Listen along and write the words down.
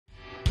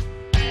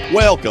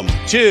Welcome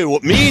to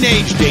Mean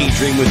Age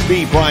Daydream with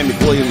me, Brian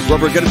McWilliams, where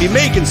we're going to be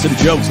making some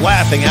jokes,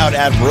 laughing out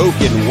at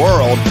broken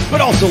world,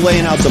 but also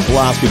laying out some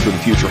philosophy for the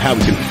future, how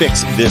we can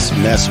fix this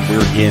mess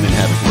we're in and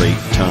have a great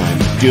time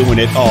doing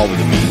it all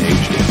with a Mean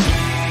Age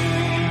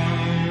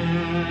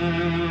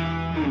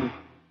Daydream.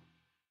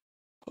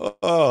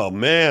 Oh,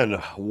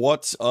 man.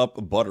 What's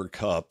up,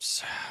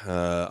 Buttercups?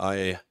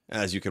 I,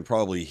 as you can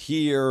probably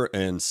hear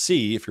and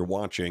see if you're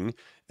watching,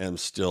 am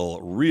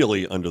still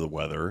really under the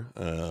weather.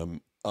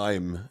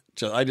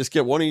 I just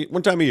get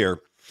one time a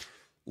year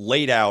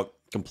laid out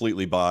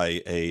completely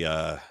by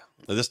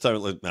this time,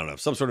 I don't know,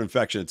 some sort of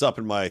infection. It's up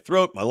in my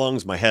throat, my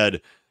lungs, my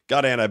head,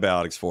 got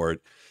antibiotics for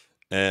it.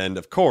 And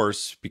of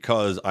course,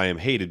 because I am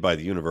hated by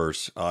the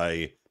universe,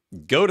 I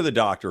go to the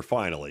doctor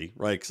finally,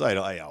 right? Because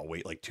I'll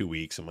wait like 2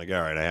 weeks. I'm like,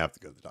 all right, I have to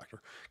go to the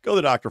doctor. Go to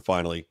the doctor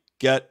finally,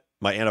 get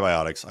my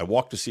antibiotics. I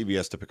walk to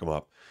CVS to pick them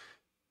up.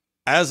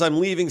 As I'm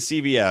leaving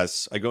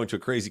CVS, I go into a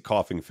crazy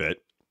coughing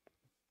fit.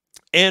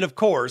 And of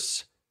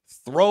course,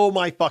 throw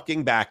my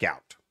fucking back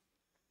out.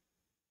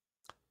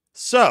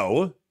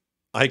 So,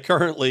 I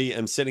currently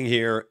am sitting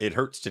here. It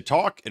hurts to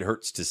talk. It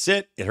hurts to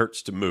sit. It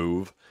hurts to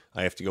move.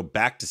 I have to go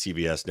back to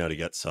CVS now to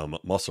get some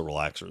muscle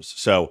relaxers.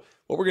 So,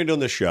 what we're going to do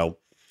in this show,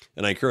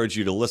 and I encourage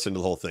you to listen to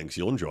the whole thing so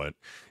you'll enjoy it,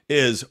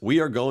 is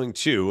we are going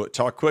to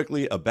talk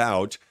quickly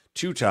about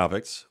two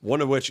topics,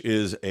 one of which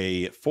is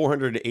a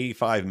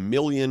 485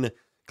 million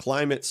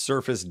climate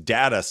surface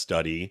data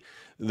study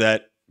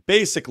that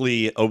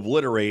basically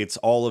obliterates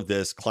all of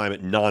this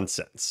climate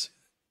nonsense,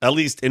 at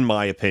least in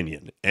my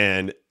opinion.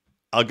 And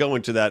I'll go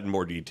into that in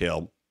more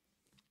detail.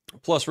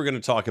 Plus, we're going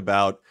to talk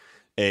about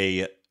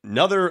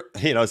another,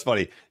 it's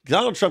funny.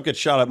 Donald Trump gets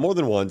shot at more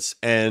than once,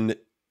 and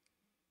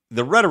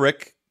the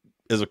rhetoric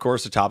is, of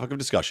course, a topic of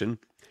discussion.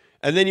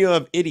 And then you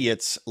have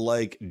idiots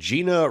like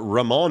Gina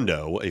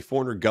Raimondo, a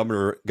former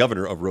governor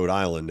of Rhode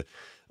Island,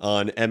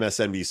 on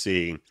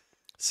MSNBC,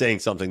 saying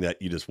something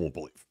that you just won't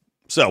believe.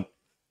 So,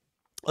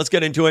 let's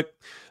get into it.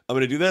 I'm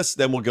going to do this,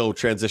 then we'll go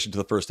transition to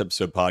the first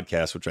episode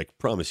podcast, which I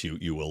promise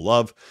you will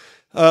love.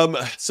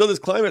 So this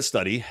climate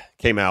study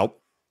came out,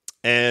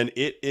 and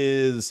it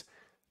is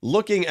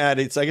looking at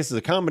it's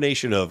a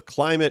combination of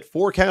climate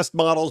forecast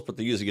models, but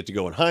they're using it to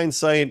go in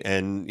hindsight,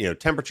 and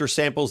temperature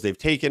samples they've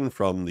taken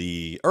from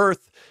the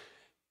Earth.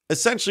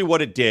 Essentially,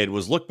 what it did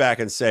was look back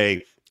and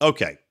say,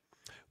 okay,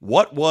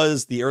 what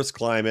was the Earth's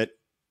climate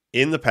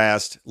in the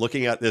past,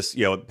 looking at this,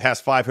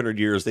 past 500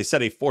 years, they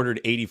set a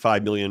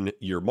 485 million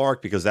year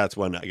mark because that's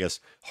when, I guess,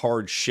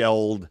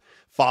 hard-shelled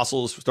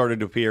fossils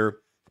started to appear.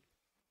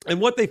 And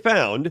what they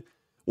found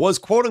was,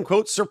 quote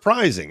unquote,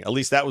 surprising. At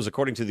least that was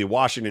according to the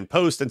Washington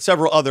Post and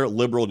several other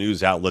liberal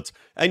news outlets.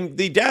 And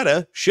the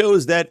data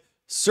shows that,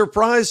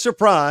 surprise,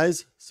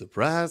 surprise,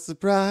 surprise,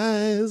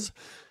 surprise,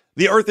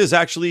 the Earth is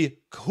actually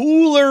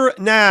cooler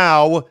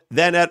now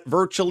than at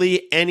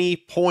virtually any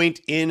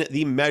point in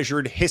the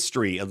measured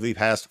history of the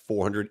past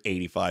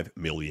 485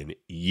 million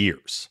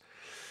years.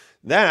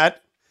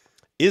 That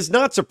is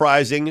not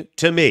surprising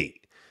to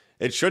me.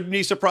 It shouldn't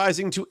be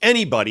surprising to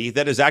anybody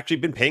that has actually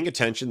been paying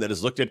attention, that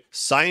has looked at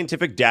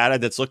scientific data,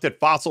 that's looked at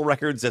fossil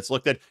records, that's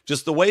looked at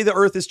just the way the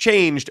Earth has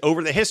changed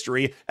over the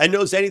history and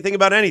knows anything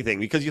about anything.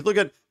 Because you look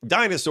at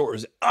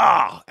dinosaurs,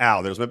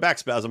 there's my back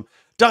spasm.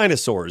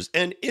 Dinosaurs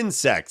and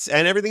insects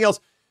and everything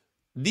else.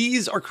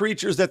 These are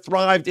creatures that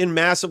thrived in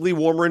massively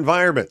warmer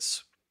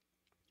environments.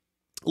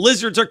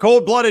 Lizards are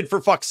cold-blooded,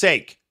 for fuck's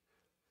sake.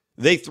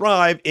 They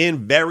thrive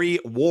in very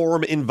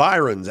warm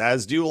environs,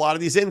 as do a lot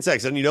of these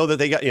insects. And you know that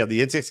they got,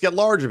 the insects get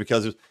larger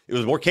because it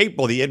was more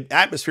capable. The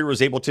atmosphere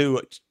was able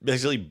to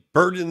basically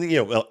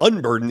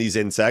unburden these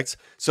insects,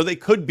 so they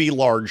could be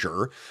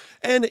larger.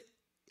 And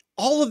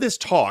all of this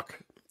talk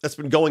that's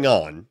been going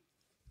on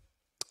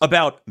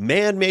about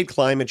man-made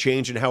climate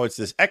change and how it's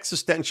this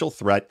existential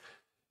threat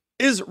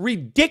is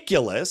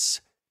ridiculous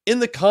in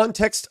the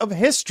context of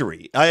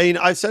history. I mean,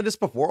 I've said this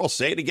before, I'll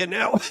say it again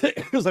now,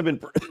 because I've been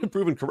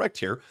proven correct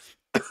here.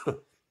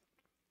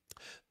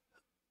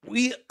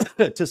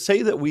 To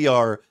say that we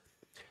are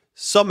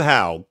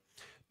somehow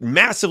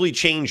massively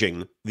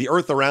changing the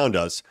Earth around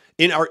us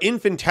in our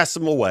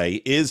infinitesimal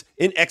way is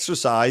an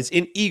exercise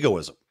in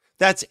egoism.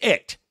 That's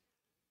it.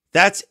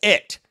 That's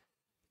it.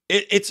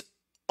 It's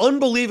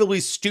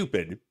unbelievably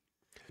stupid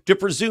to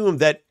presume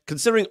that,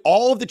 considering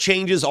all of the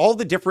changes, all of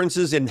the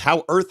differences in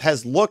how Earth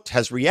has looked,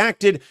 has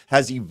reacted,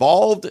 has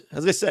evolved,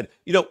 as I said,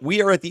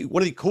 we are at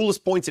one of the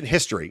coolest points in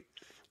history.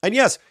 And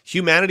yes,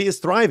 humanity is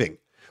thriving.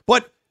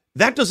 But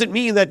that doesn't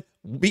mean that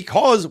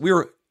because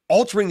we're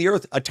altering the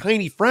Earth a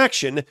tiny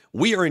fraction,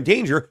 we are in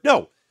danger.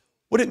 No.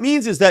 What it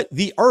means is that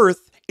the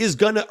Earth is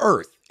gonna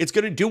Earth. It's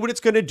going to do what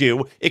it's going to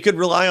do. It could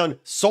rely on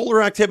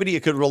solar activity.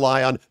 It could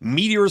rely on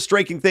meteors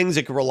striking things.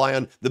 It could rely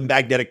on the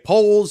magnetic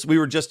poles. We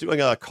were just doing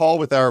a call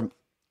with our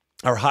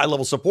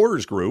high-level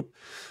supporters group.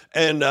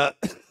 And, God,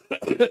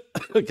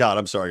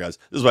 I'm sorry, guys.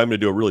 This is why I'm going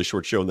to do a really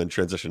short show and then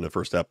transition to the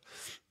first step.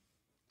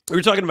 We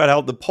were talking about how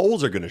the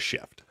poles are going to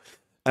shift.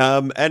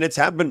 And it's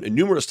happened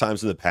numerous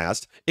times in the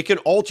past. It can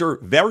alter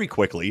very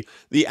quickly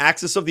the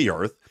axis of the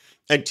Earth.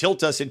 and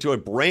tilt us into a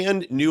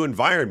brand new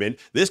environment.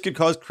 This could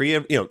cause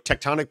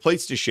tectonic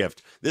plates to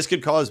shift. This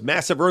could cause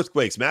massive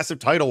earthquakes, massive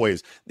tidal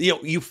waves.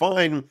 You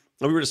find, and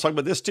we were just talking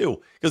about this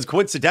too, because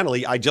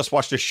coincidentally, I just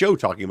watched a show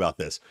talking about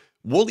this.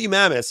 Woolly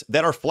mammoths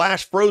that are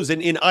flash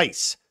frozen in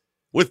ice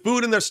with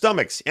food in their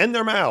stomachs and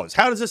their mouths.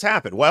 How does this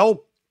happen?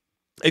 Well,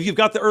 if you've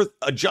got the Earth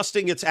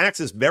adjusting its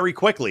axis very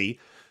quickly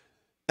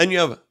and you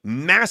have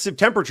massive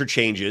temperature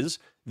changes,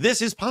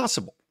 this is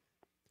possible.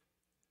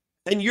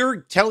 And you're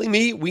telling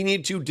me we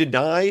need to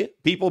deny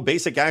people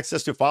basic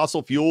access to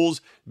fossil fuels,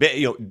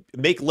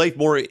 make life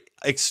more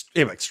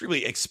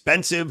extremely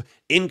expensive,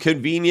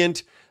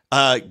 inconvenient,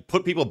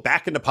 put people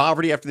back into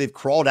poverty after they've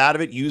crawled out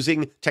of it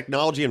using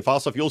technology and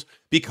fossil fuels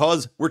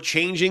because we're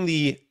changing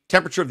the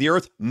temperature of the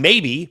Earth?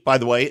 Maybe, by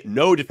the way,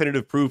 no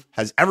definitive proof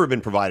has ever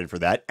been provided for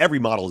that. Every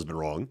model has been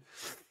wrong.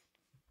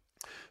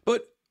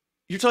 But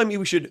you're telling me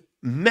we should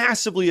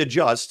massively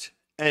adjust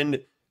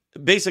and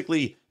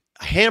basically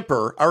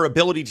hamper our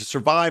ability to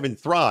survive and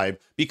thrive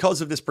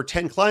because of this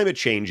pretend climate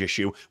change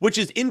issue, which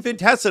is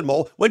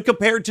infinitesimal when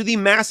compared to the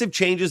massive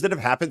changes that have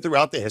happened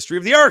throughout the history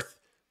of the Earth.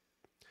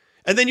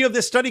 And then you have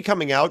this study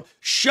coming out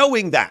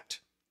showing that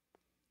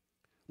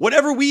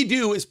whatever we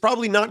do is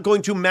probably not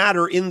going to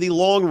matter in the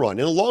long run.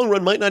 In the long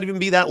run, might not even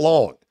be that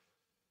long.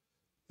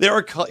 There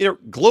are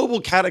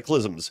global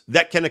cataclysms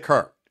that can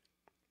occur,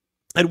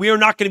 and we are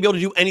not going to be able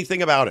to do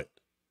anything about it.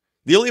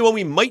 The only one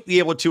we might be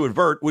able to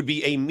avert would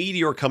be a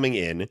meteor coming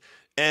in.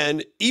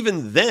 And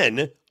even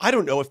then, I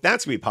don't know if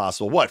that's going to be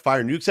possible. What,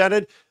 fire nukes at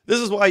it? This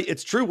is why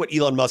it's true what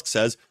Elon Musk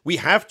says. We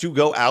have to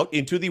go out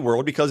into the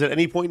world because at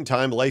any point in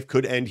time, life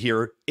could end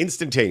here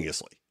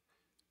instantaneously.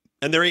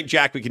 And there ain't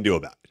jack we can do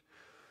about it.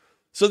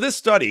 So this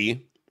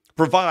study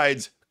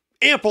provides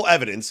ample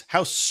evidence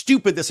how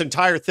stupid this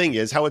entire thing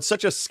is, how it's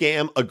such a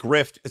scam, a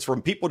grift. It's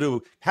from people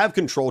to have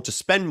control, to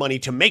spend money,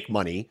 to make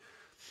money.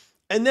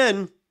 And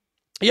then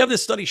you have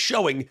this study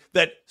showing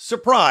that,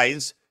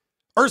 surprise,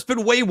 Earth's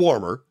been way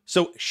warmer,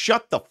 so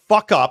shut the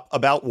fuck up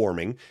about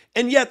warming.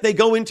 And yet they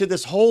go into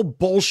this whole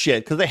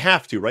bullshit because they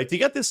have to, right? To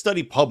get this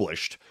study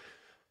published,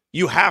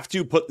 you have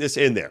to put this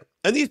in there.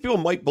 And these people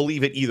might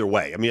believe it either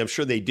way. I mean, I'm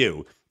sure they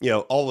do.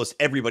 Almost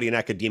everybody in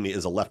academia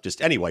is a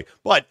leftist anyway.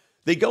 But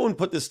they go and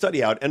put this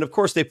study out, and of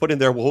course they put in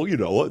there, well,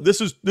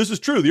 this is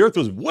true. The Earth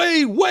was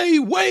way, way,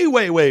 way,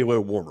 way, way, way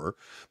warmer.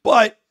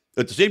 But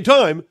at the same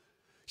time,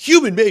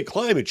 human-made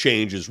climate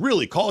change is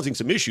really causing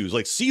some issues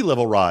like sea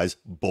level rise.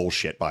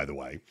 Bullshit, by the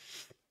way.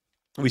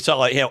 We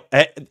saw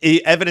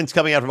evidence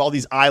coming out of all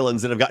these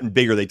islands that have gotten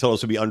bigger. They told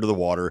us to be under the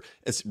water.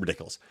 It's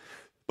ridiculous.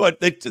 But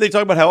they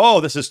talk about how,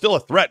 this is still a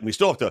threat and we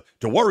still have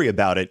to worry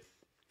about it.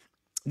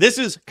 This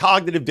is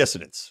cognitive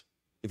dissonance.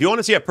 If you want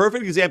to see a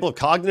perfect example of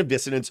cognitive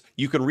dissonance,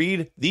 you can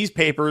read these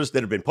papers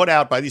that have been put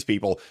out by these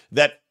people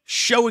that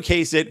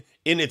showcase it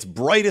in its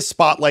brightest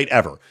spotlight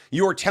ever.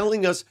 You are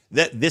telling us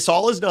that this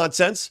all is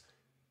nonsense,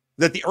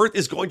 that the Earth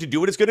is going to do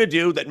what it's going to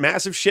do, that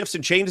massive shifts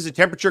and changes in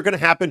temperature are going to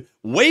happen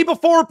way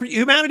before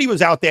humanity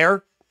was out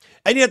there.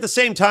 And yet at the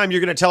same time, you're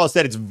going to tell us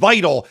that it's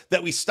vital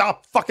that we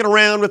stop fucking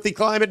around with the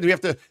climate and we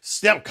have to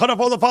cut off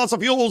all the fossil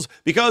fuels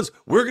because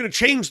we're going to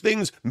change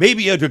things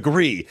maybe a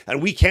degree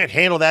and we can't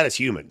handle that as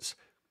humans.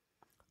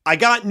 I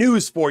got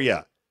news for you.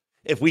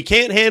 If we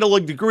can't handle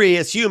a degree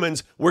as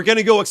humans, we're going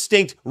to go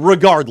extinct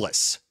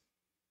regardless.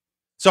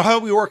 So how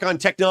do we work on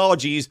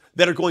technologies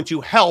that are going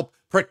to help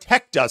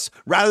protect us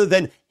rather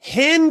than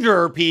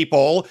hinder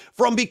people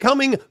from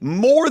becoming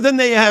more than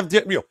they have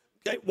to,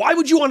 why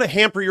would you want to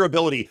hamper your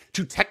ability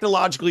to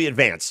technologically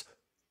advance?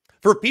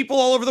 For people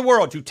all over the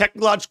world to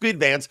technologically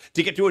advance,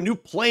 to get to a new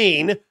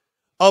plane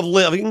of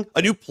living,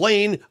 a new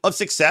plane of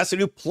success, a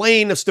new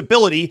plane of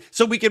stability,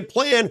 so we can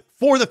plan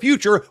for the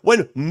future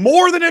when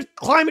more than a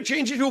climate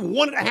change issue of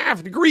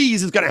 1.5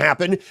 degrees is going to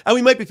happen, and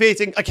we might be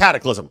facing a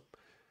cataclysm.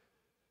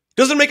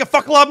 Doesn't it make a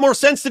fuck a lot more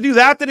sense to do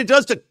that than it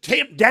does to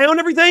tamp down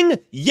everything?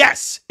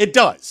 Yes, it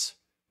does.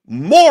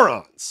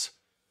 Morons.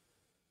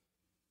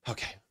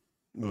 Okay,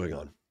 moving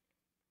on.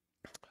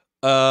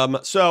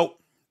 So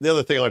the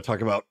other thing I want to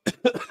talk about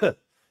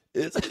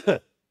is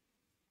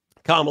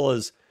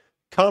Kamala's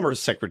Commerce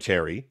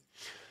Secretary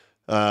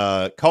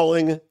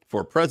calling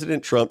for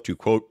President Trump to,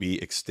 quote,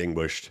 be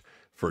extinguished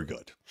for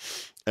good.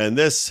 And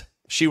this,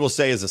 she will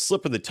say, is a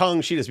slip of the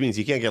tongue. She just means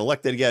he can't get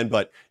elected again,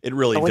 but it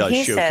really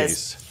does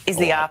showcase. Is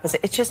the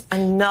opposite. It's just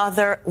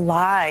another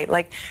lie.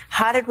 Like,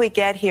 how did we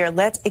get here?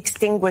 Let's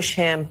extinguish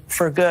him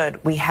for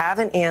good. We have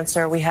an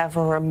answer. We have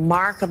a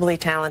remarkably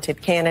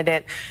talented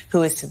candidate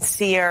who is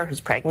sincere,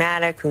 who's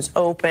pragmatic, who's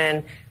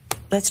open.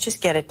 Let's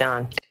just get it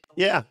done.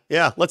 Yeah.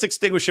 Let's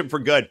extinguish him for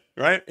good.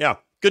 Right? Yeah.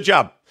 Good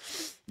job.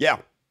 Yeah.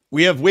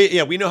 We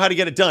know how to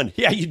get it done.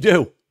 Yeah, you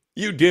do.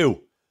 You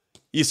do.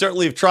 You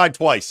certainly have tried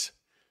twice.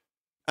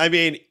 I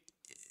mean,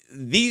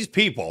 these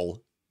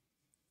people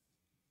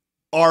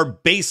are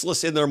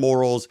baseless in their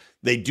morals.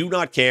 They do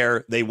not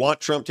care. They want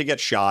Trump to get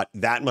shot.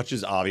 That much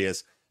is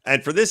obvious.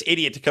 And for this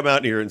idiot to come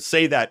out here and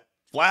say that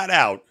flat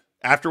out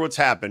after what's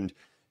happened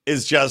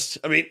is just,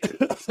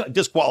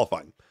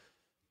 disqualifying.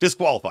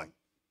 Disqualifying.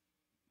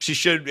 She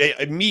should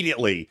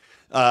immediately,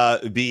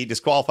 be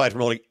disqualified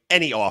from holding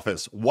any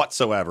office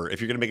whatsoever if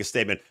you're going to make a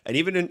statement. And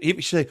even if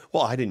you say,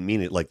 well, I didn't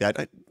mean it like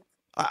that.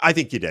 I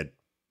think you did.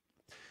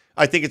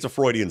 I think it's a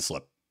Freudian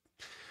slip.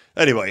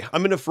 Anyway,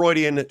 I'm going to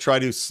Freudian try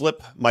to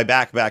slip my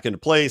back into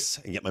place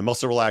and get my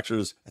muscle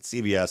relaxers at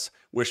CVS.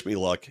 Wish me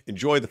luck.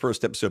 Enjoy the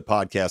first episode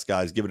podcast,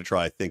 guys. Give it a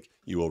try. I think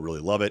you will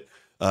really love it.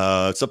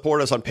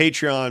 Support us on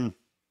Patreon.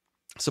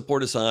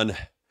 Support us on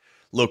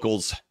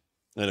Locals.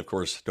 And of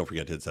course, don't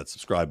forget to hit that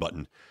subscribe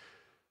button.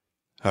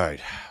 All right.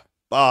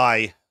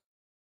 Bye.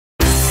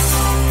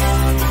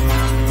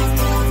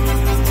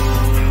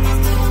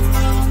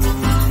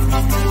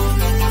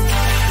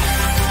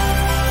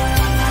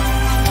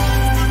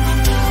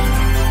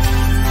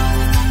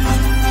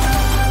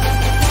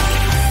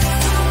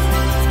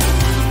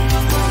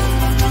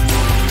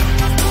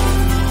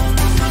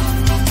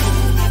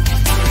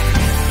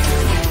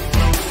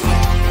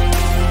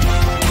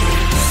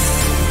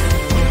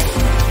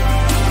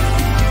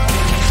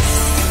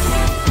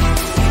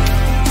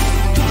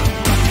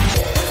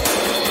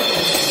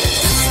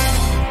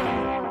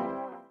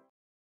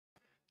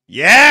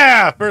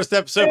 Yeah, first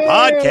episode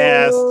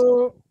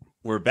podcast.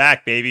 We're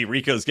back, baby.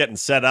 Rico's getting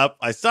set up.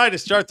 I decided to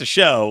start the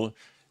show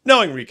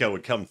knowing Rico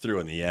would come through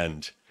in the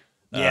end.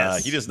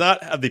 Yes. He does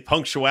not have the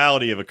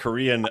punctuality of a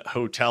Korean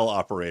hotel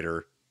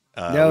operator.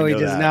 No, he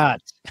does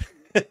not.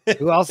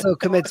 Who also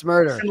commits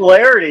murder.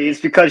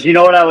 Similarities, because you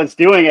know what I was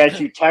doing as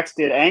you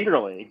texted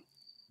angrily.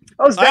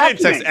 I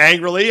didn't text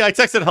angrily. I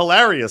texted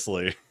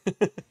hilariously.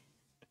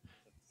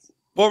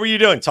 What were you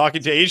doing?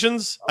 Talking to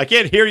Asians? I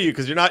can't hear you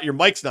because your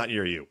mic's not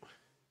near you.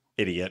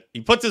 Idiot. He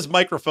puts his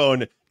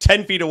microphone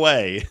 10 feet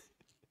away.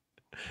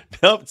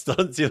 Nope, it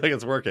doesn't seem like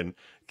it's working.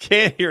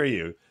 Can't hear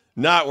you.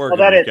 Not working,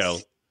 Rico.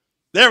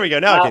 There we go.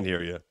 Now I can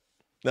hear you.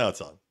 Now it's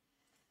on.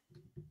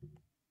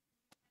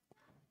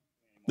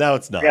 Now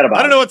it's not. I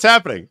don't know what's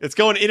happening. It's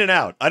going in and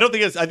out. I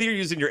think you're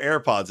using your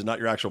AirPods and not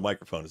your actual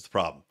microphone is the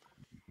problem.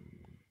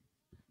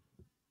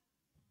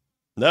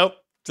 Nope.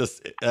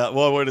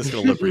 We're just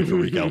going to lip read for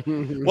Rico.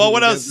 Well,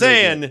 what I was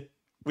saying,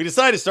 we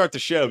decided to start the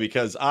show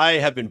because I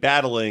have been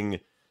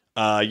battling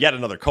yet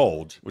another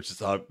cold, which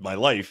is my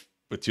life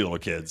with two little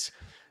kids.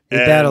 He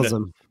battles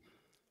them.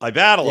 I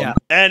battle them,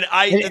 and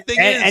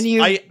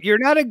you're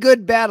not a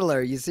good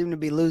battler. You seem to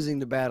be losing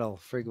the battle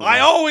frequently. I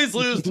always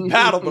lose the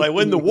battle, but I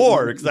win the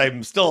war because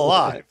I'm still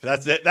alive.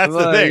 That's it. That's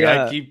the thing.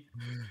 Yeah.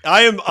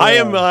 I am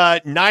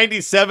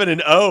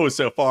 97-0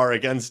 so far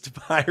against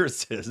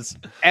viruses,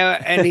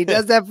 and he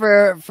does that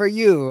for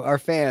you, our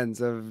fans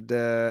of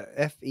the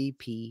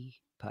FEP.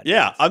 Podcast.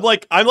 Yeah, I'm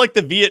like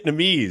the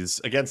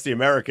Vietnamese against the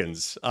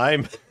Americans.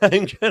 I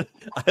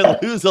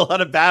lose a lot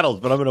of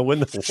battles, but I'm gonna win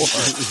the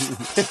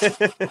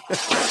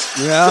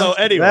war. Yeah. So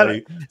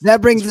anyway,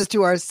 that brings us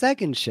to our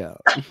second show.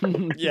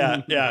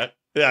 yeah,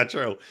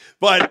 true.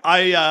 But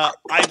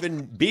I've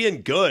been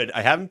being good.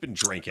 I haven't been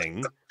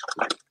drinking.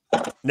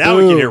 Now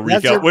we can hear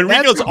Rico. When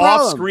Rico's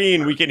off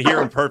screen, we can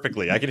hear him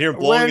perfectly. I can hear him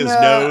blowing his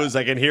nose.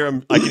 I can hear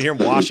him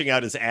washing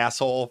out his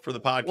asshole for the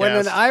podcast.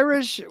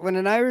 When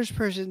an Irish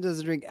person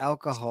doesn't drink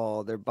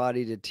alcohol, their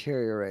body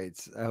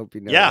deteriorates. I hope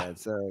you know that.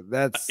 So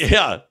that's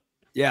yeah.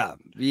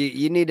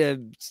 You need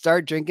to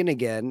start drinking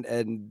again,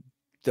 and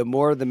the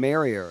more the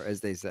merrier, as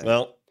they say.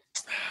 Well,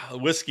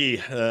 whiskey,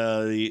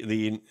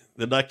 the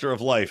nectar of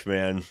life,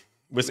 man.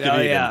 Whiskey.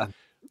 Oh, yeah.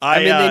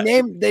 I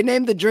mean, they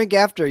named the drink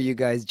after you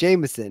guys,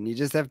 Jameson. You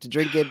just have to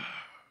drink it,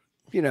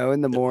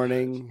 in the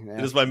morning.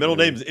 Because my middle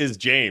name is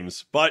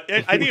James, but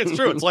I think it's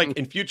true. It's like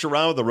in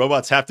Futurama, the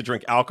robots have to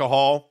drink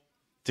alcohol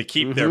to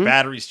keep their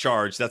batteries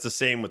charged. That's the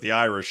same with the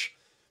Irish.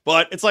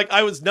 But it's like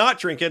I was not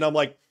drinking. I'm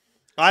like,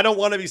 I don't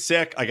want to be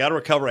sick. I got to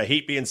recover. I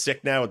hate being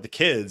sick now with the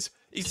kids.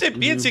 You said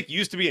being sick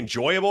used to be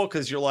enjoyable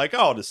because you're like, oh,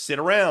 I'll just sit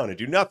around and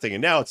do nothing,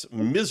 and now it's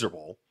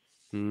miserable.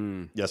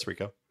 Yes,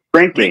 Rico.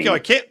 Drinking. Rico, I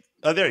can't.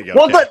 Oh, there you go.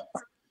 Well, okay.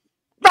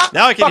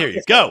 Now I can hear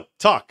you. Go.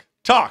 Talk.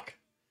 I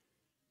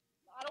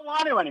don't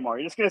want to anymore.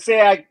 You're just going to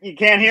say you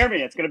can't hear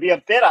me. It's going to be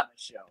a bit on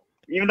the show,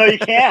 even though you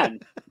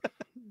can.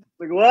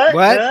 Like, what?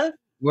 What? Huh?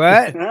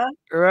 What? Huh?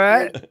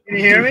 Right? Can you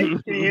hear me?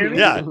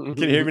 Yeah. Can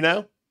you hear me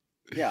now?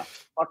 Yeah.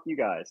 Fuck you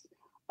guys.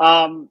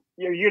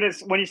 You're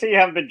just, when you say you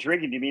haven't been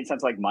drinking, do you mean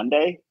since like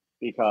Monday?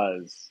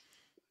 Because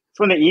it's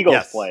when the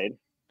Eagles played.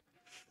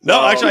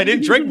 No, actually, I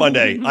didn't drink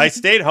Monday. I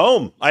stayed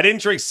home. I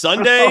didn't drink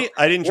Sunday.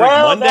 I didn't drink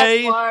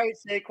Monday. That's why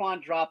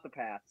Saquon dropped the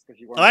pass,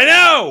 because you weren't. I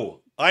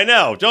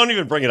know. Don't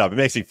even bring it up. It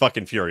makes me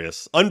fucking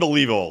furious.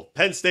 Unbelievable.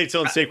 Penn State's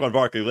own Saquon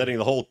Barkley letting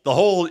the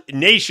whole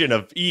nation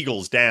of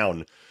Eagles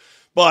down.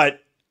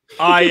 But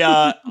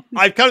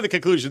I've come to the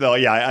conclusion though.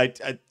 Yeah, I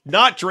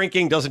not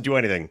drinking doesn't do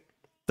anything.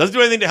 Doesn't do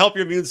anything to help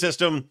your immune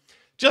system.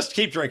 Just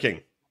keep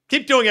drinking.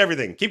 Keep doing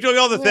everything. Keep doing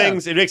all the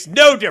things. It makes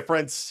no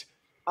difference.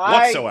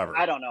 Whatsoever.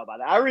 I don't know about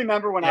that. I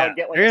remember when I would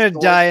get you're gonna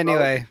die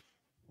anyway.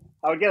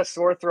 I would get a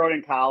sore throat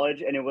in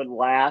college, and it would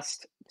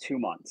last 2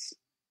 months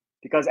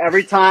because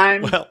every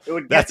time it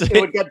would get better.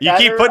 You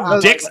keep putting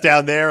dicks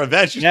down there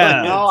eventually.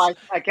 Yeah. No,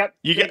 I kept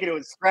thinking it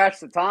would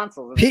scratch the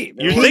tonsils. You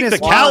think the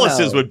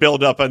calluses would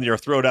build up on your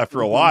throat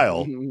after a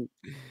while?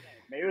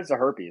 Maybe Maybe it was the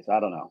herpes. I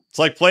don't know. It's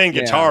like playing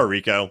guitar,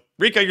 Rico.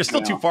 Rico, you're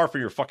still too far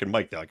from your fucking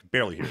mic now. I can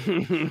barely hear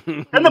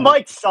you. And the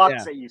mic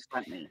sucks that you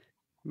sent me.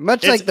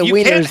 Much like the you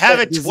wieners can't have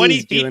that it 20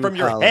 diseased you feet in from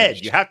your college.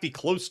 head. You have to be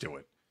close to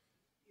it.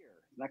 Here,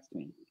 next to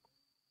me.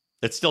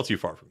 It's still too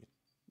far from you.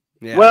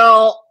 Yeah.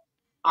 Well,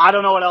 I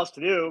don't know what else to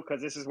do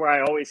because this is where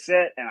I always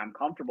sit and I'm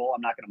comfortable.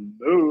 I'm not going to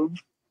move.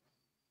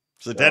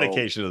 It's the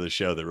dedication of the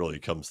show that really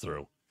comes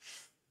through.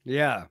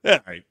 Yeah. All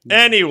right.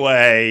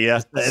 Anyway,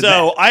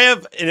 so I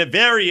have a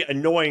very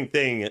annoying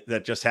thing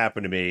that just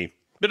happened to me.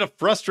 Been a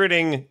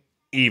frustrating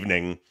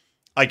evening.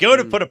 I go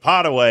to put a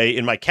pot away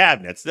in my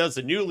cabinets. That's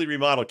a newly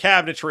remodeled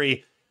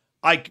cabinetry.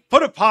 I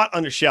put a pot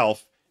on the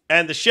shelf,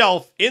 and the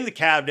shelf in the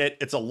cabinet,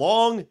 it's a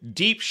long,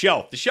 deep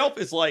shelf. The shelf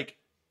is like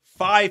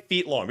 5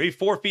 feet long, maybe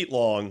 4 feet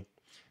long,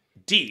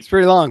 deep. It's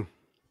pretty long.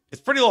 It's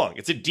pretty long.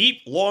 It's a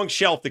deep, long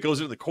shelf that goes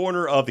into the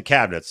corner of the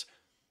cabinets.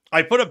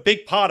 I put a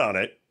big pot on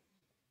it.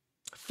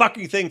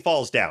 Fucking thing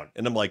falls down.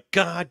 And I'm like,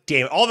 God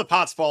damn it. All the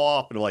pots fall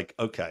off. And I'm like,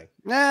 okay.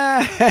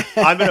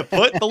 I'm going to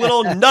put the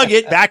little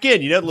nugget back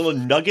in. You know, the little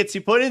nuggets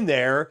you put in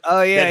there.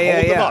 Oh, yeah,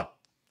 that hold them up.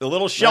 The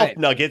little shelf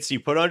nuggets you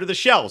put under the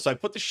shelf. So I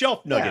put the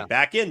shelf nugget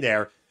back in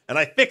there and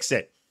I fix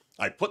it.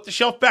 I put the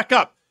shelf back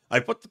up. I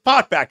put the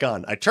pot back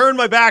on. I turn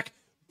my back.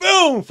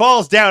 Boom!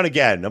 Falls down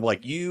again. I'm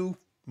like, you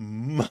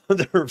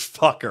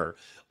motherfucker.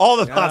 All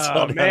the pots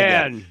fall down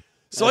again.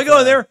 So I go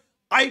in there.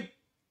 I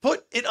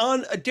put it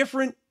on a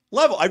different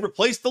level. I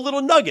replaced the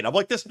little nugget. I'm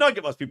like, this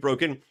nugget must be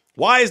broken.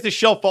 Why is the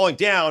shelf falling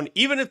down?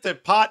 Even if the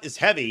pot is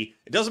heavy,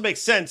 it doesn't make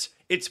sense.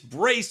 It's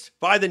braced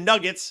by the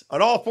nuggets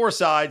on all four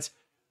sides.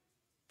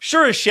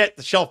 Sure as shit,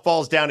 the shelf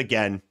falls down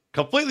again.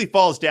 Completely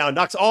falls down,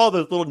 knocks all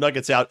the little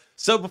nuggets out.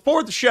 So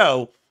before the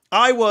show,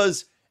 I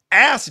was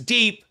ass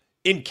deep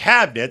in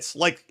cabinets.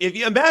 Like, if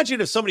you imagine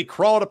if somebody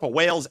crawled up a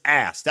whale's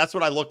ass, that's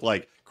what I looked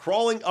like.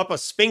 Crawling up a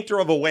sphincter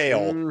of a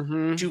whale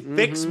to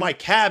fix my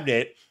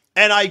cabinet.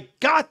 And I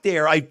got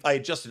there. I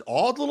adjusted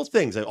all the little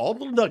things, all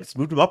the little nuggets,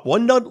 moved them up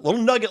one little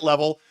nugget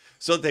level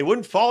so that they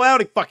wouldn't fall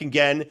out fucking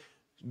again.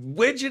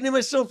 Wedging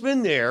myself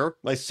in there,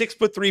 my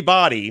 6'3"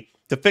 body,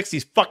 to fix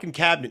these fucking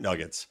cabinet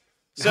nuggets.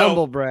 So,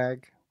 humble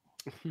brag.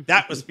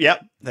 That was,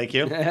 thank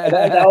you.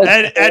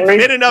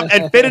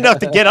 and fit enough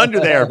to get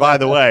under there, by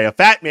the way. A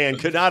fat man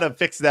could not have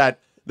fixed that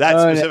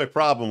specific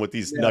problem with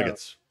these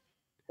nuggets.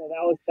 So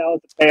that was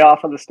the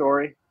payoff of the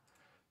story.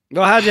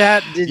 Well,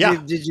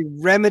 did you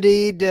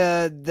remedy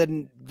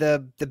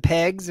the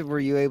pegs? Were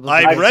you able to?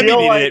 I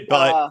remedied it,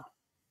 but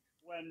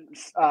when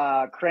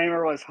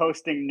Kramer was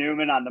hosting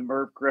Newman on the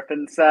Merv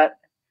Griffin set,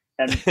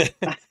 and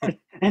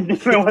and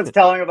Newman was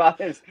telling about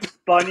his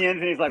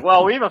bunions, and he's like,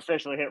 "Well, we've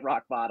officially hit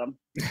rock bottom."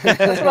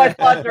 That's what I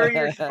thought during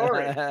your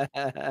story.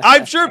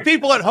 I'm sure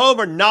people at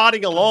home are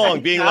nodding along,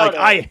 being like,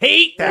 "I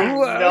hate that."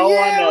 No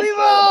one. We've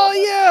all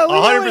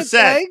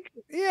 100%.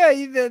 Yeah,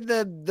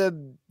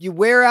 you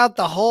wear out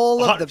the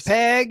hole of the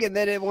peg, and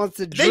then it wants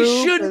to droop.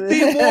 They shouldn't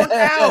be worn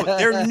out.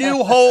 They're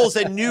new holes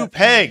and new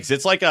pegs.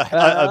 It's like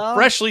a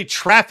freshly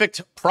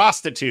trafficked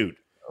prostitute.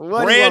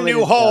 Brand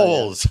new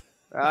holes.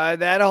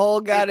 That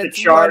hole got its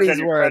charge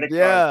money's worth.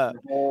 Yeah,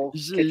 whole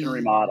kitchen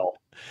remodel.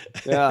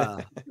 Yeah,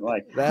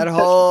 like that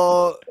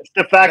hole. It's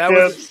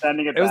defective.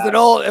 Sending it. It was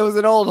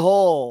an old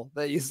hole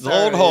that you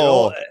started.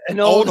 An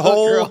old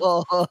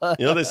hole.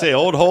 You know they say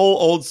old hole,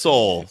 old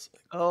soul.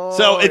 Oh,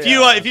 so if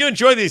you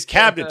enjoy these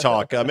cabinet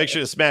talk, make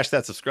sure to smash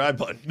that subscribe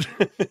button.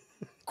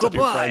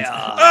 Goodbye.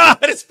 I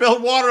just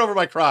spilled water over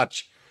my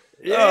crotch.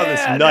 Yeah, this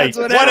night.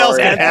 What else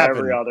can happen?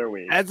 Every other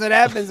week. That's what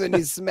happens when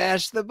you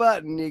smash the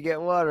button. You get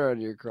water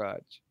on your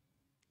crotch.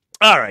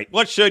 All right.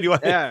 What should you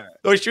want? Yeah.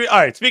 All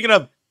right. Speaking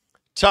of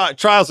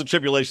trials and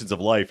tribulations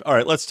of life. All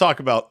right. Let's talk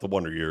about the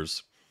Wonder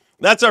Years.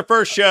 That's our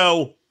first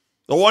show.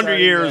 The Wonder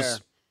Years. There.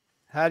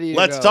 How do you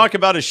Let's talk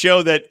about a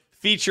show that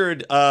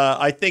featured,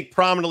 I think,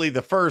 prominently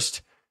the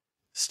first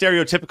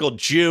stereotypical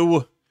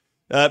Jew.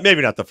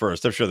 Maybe not the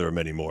first. I'm sure there were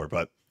many more,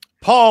 but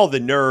Paul the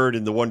nerd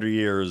in the Wonder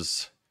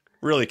Years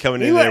really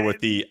coming in there with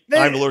the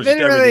I'm allergic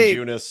to everything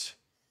Jewness.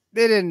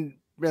 They didn't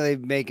really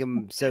make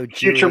him so Jewy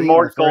Future in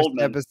Mort the first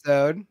Goldman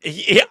episode.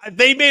 Yeah,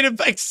 they made him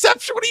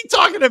exceptional. What are you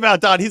talking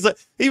about, Don?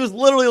 He was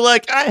literally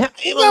like, I'm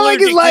not like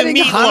he's lighting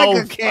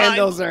Hanukkah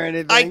candles or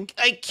anything.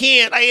 I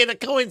can't. I had to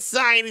go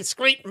inside and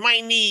scrape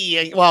my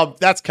knee. Well,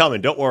 that's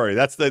coming. Don't worry.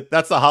 That's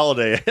the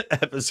holiday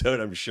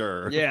episode, I'm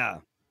sure. Yeah.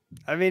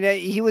 I mean,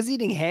 he was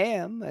eating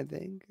ham, I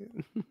think.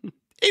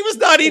 He was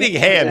not eating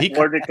ham. He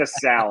allergic to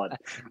salad.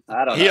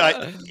 I don't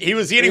know. He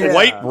was eating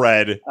white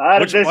bread,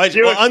 which was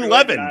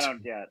unleavened. I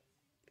don't get.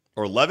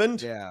 Or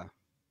leavened? Yeah.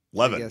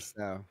 Leavened. I guess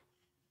so.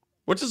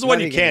 Which is the one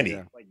you can't eat?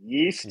 Like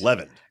yeast?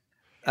 Leavened.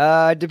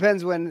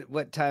 Depends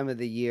what time of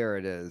the year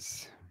it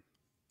is.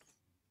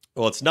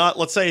 Well, it's not.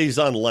 Let's say he's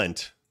on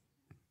Lent.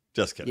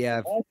 Just kidding.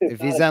 Yeah.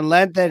 If he's on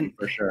Lent, then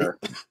for sure.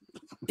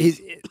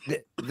 He's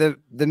the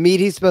meat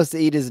he's supposed to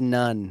eat is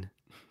none.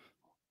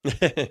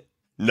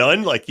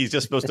 None? Like he's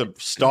just supposed to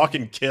stalk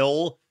and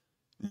kill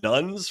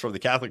nuns from the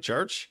Catholic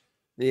Church?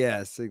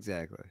 Yes,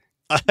 exactly.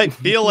 I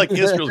feel like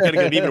Israel's going to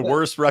get an even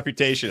worse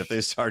reputation if they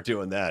start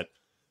doing that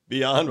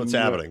beyond what's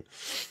happening.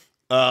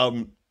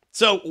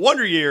 So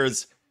Wonder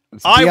Years,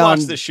 I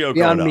watched this show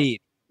growing up.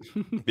 Meat.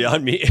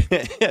 Beyond me,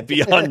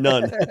 beyond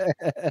none.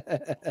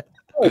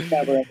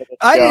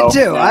 I did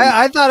too.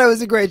 I thought it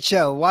was a great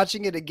show.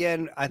 Watching it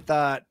again, I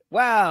thought,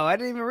 wow, I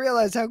didn't even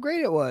realize how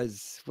great it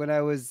was when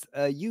I was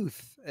a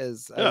youth,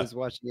 as I was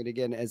watching it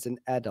again as an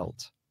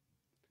adult.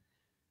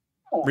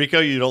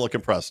 Rico, you don't look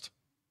impressed.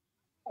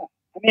 I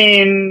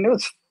mean, it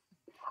was.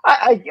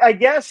 I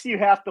guess you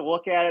have to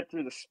look at it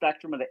through the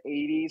spectrum of the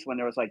 80s when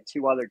there was like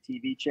 2 other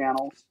TV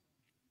channels.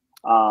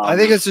 I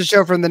think it's a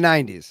show from the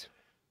 90s.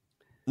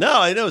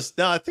 No, I think it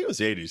was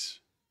the 80s.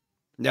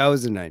 No, it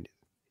was the 90s.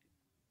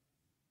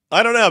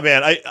 I don't know,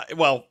 man.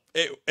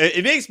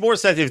 It makes more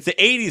sense if it's the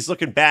 80s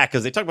looking back,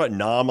 because they talk about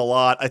Nam a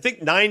lot. I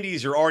think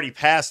 90s, you're already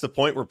past the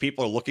point where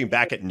people are looking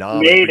back at Nam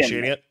and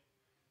appreciating it.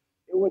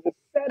 It was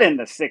set in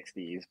the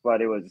 60s,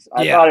 but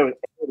I thought it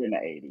was in the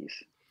 80s.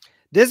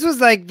 This was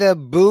like the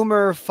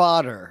boomer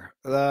fodder.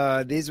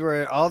 These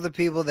were all the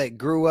people that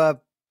grew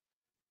up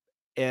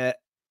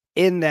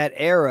in that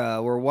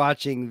era were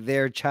watching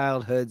their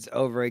childhoods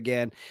over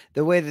again.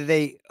 The way that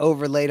they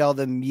overlaid all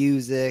the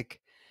music,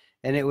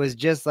 and it was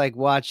just like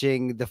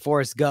watching the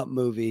Forrest Gump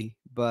movie,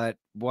 but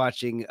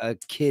watching a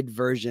kid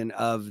version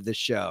of the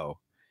show.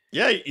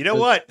 Yeah, you know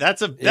what?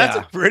 That's a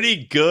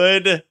pretty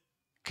good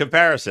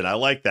comparison. I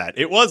like that.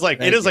 It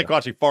is like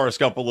watching Forrest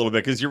Gump a little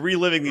bit, because you're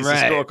reliving these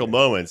historical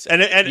moments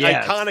and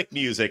iconic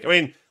music. I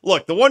mean,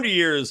 look, the Wonder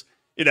Years,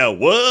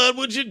 what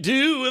would you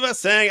do if I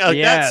sang?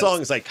 That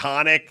song is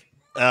iconic.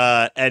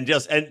 And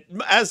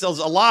as there's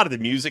a lot of the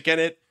music in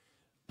it.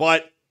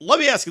 But let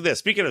me ask you this.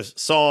 Speaking of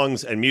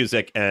songs and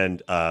music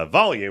and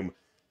volume,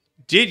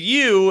 did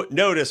you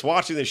notice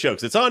watching the show,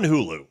 because it's on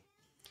Hulu,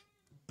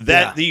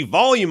 that the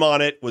volume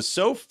on it was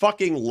so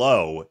fucking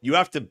low, you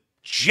have to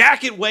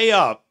jack it way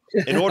up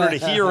in order to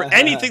hear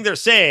anything they're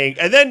saying,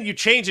 and then you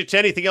change it to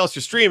anything else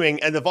you're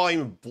streaming, and the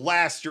volume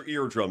blasts your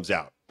eardrums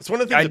out. It's one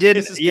of the things that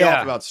pisses me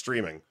off about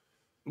streaming.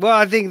 Well,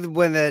 I think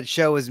when that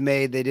show was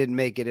made, they didn't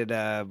make it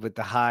with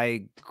the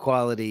high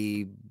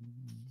quality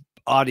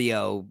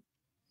audio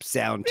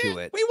sound to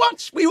it.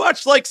 We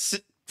watched like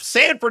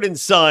Sanford and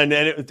Son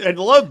and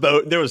Love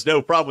Boat, and there was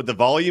no problem with the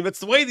volume. It's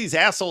the way these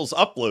assholes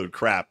upload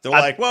crap. They're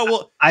why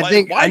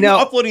are you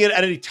uploading it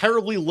at a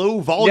terribly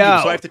low volume?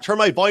 So I have to turn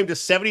my volume to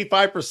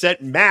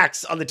 75%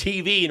 max on the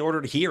TV in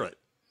order to hear it.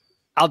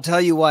 I'll tell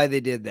you why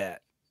they did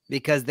that.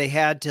 Because they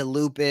had to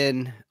loop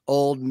in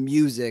old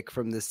music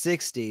from the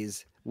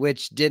 60s,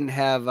 which didn't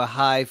have a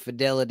high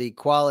fidelity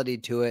quality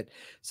to it.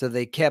 So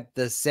they kept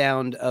the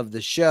sound of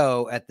the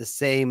show at the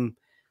same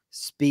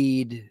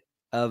speed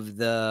of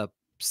the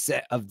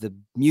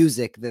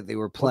music that they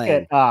were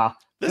playing.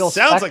 This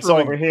sounds like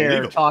something over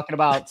here talking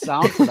about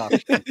sound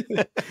production.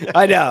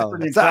 I know.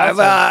 So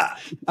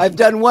I've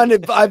done one.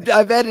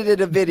 I've edited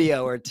a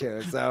video or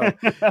two. So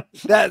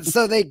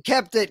they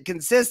kept it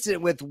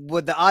consistent with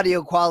the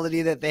audio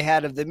quality that they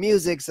had of the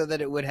music, so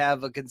that it would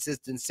have a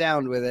consistent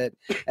sound with it.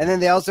 And then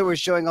they also were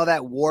showing all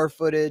that war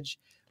footage,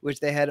 which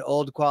they had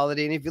old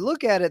quality. And if you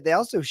look at it, they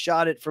also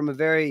shot it from a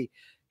very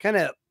kind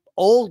of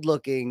old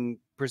looking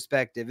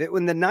perspective.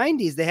 In the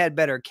 90s, they had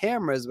better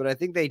cameras, but I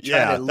think they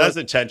tried to that's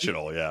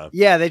intentional.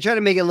 Yeah, they try to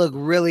make it look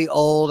really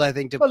old, I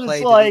think, to play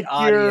it's to like the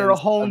audience your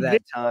home of video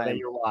that time that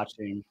you're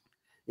watching.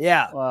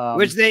 Yeah,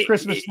 which they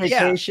Christmas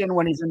Vacation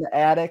when he's in the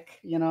attic,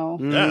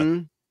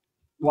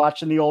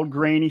 watching the old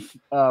grainy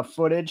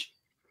footage.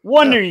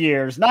 Wonder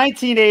Years,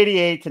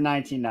 1988 to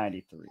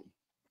 1993.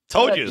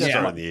 Told you to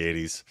start in the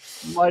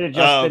 80s. Might have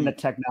just been the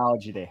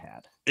technology they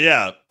had.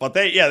 Yeah, but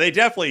they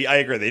definitely, I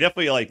agree. They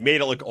definitely like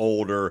made it look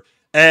older.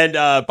 And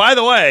by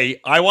the way,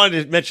 I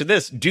wanted to mention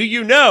this. Do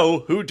you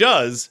know who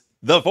does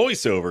the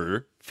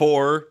voiceover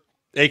for,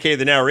 aka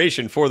the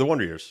narration for the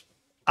Wonder Years?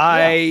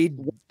 I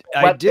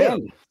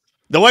do.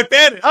 The Wet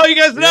Bandit. Oh, you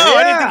guys know. Yeah.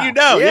 I didn't think you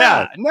know.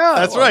 Yeah. No.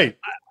 That's right.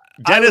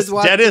 Dennis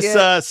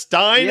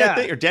Stein, I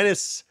think, or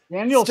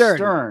Daniel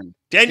Stern.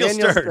 Daniel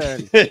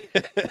Stern.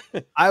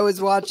 I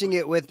was watching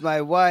it with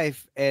my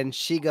wife, and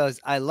she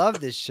goes, I love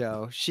this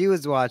show. She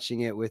was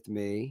watching it with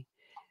me.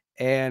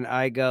 And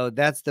I go,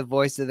 that's the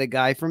voice of the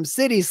guy from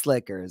City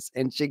Slickers.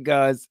 And she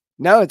goes,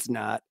 no, it's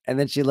not. And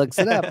then she looks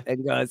it up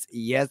and goes,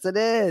 yes, it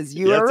is.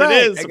 You are right.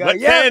 It is.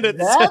 I go,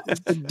 that's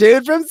the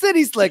dude from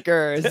City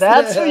Slickers.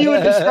 That's who you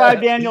would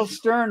describe Daniel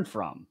Stern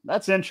from.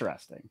 That's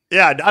interesting.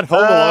 Yeah, not Home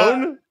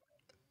Alone.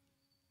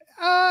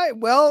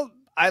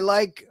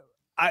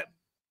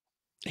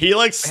 He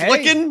likes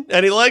slicking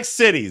and he likes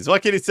cities.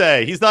 What can he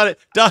say? He's not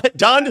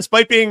Don,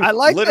 despite being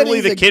literally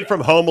the kid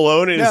from Home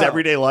Alone in his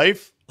everyday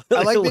life.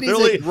 I like that he's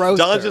a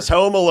grocer. Don's just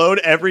home alone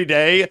every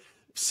day,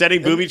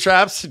 setting booby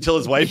traps until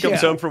his wife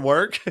comes home from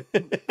work.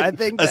 I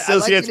think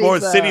associates more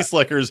with City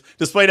Slickers,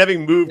 despite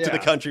having moved to the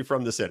country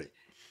from the city.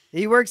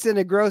 He works in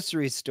a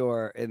grocery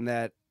store in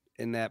that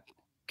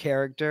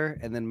character,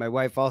 and then my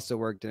wife also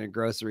worked in a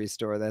grocery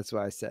store. That's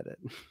why I said it.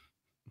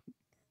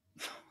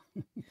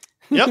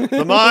 Yep,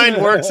 the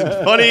mind works in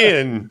funny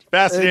and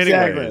fascinating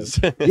ways.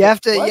 You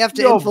have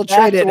to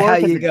infiltrate it how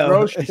you go.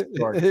 Grocery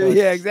store,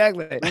 yeah,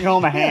 exactly. Bring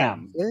home a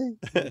ham.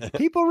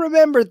 People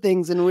remember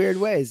things in weird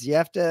ways. You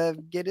have to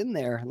get in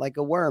there like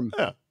a worm.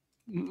 Yeah.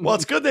 Well,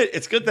 it's good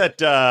that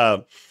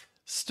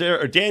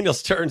Daniel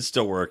Stern's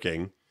still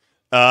working.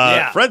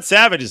 Fred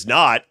Savage is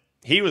not.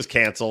 He was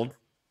canceled.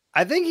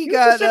 I think he was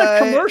got in a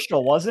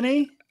commercial, wasn't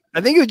he? I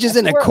think he was just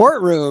in a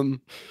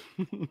courtroom.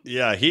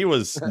 Yeah, he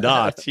was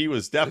not. He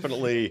was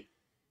definitely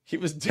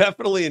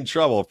in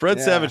trouble.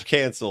 Fred Savage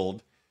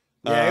canceled.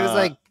 Yeah, he was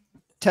like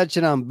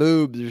touching on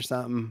boobs or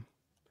something.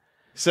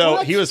 So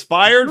he was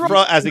fired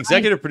as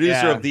executive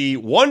producer of the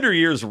Wonder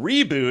Years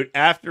reboot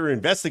after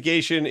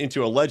investigation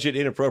into alleged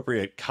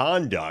inappropriate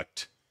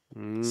conduct.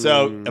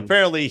 So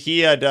apparently he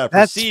had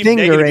perceived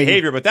negative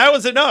behavior, but that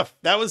was enough.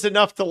 That was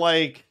enough to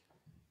like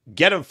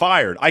get him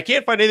fired. I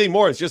can't find anything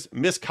more. It's just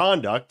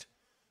misconduct.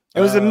 It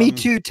was a Me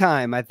Too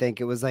time, I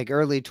think. It was like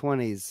early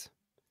 20s.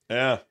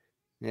 Yeah.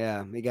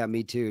 Yeah, he got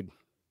Me Too'd.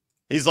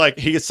 He's like,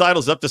 he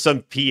sidles up to some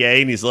PA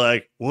and he's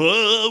like,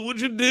 what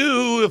would you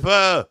do if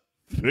I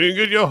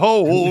fingered your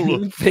hole?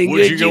 Would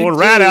you go and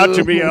rat out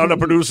to me on the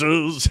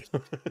producers?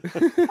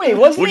 Wait,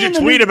 wasn't would you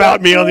tweet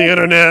about me on the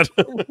internet?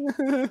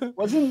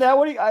 Wasn't that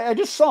what I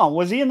just saw him?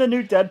 Was he in the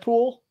new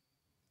Deadpool?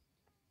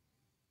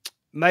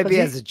 Might be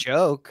as a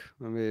joke.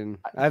 I mean,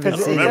 I haven't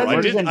seen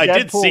it. I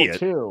did see it.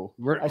 Too.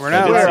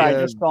 I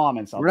just saw him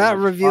in something. We're not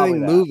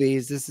reviewing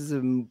movies. This is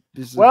we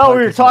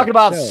were talking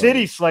about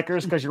City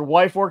Slickers because your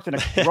wife worked in a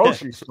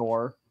grocery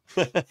store.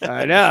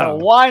 I know.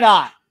 So why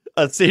not?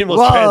 A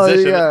seamless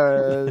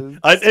transition.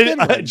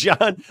 Yeah,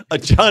 John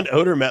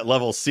Odermatt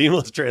level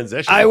seamless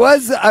transition. I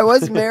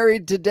was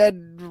married to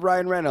dead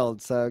Ryan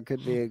Reynolds, so it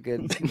could be a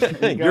good.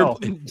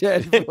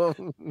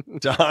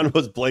 Don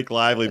was Blake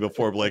Lively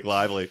before Blake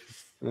Lively.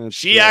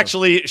 She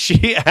actually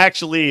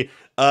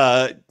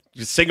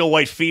single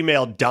white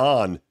female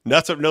Don.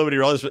 That's what nobody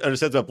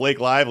understands about Blake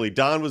Lively.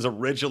 Don was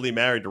originally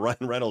married to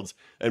Ryan Reynolds,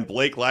 and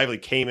Blake Lively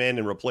came in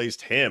and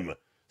replaced him,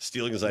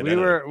 stealing his identity.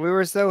 We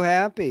were so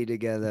happy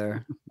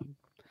together.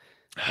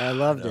 I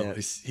loved it.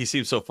 He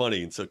seemed so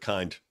funny and so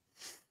kind.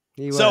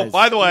 So,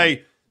 by the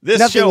way, this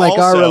nothing show like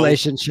also, our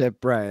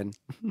relationship, Brian.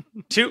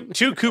 Two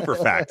Cooper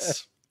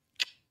facts.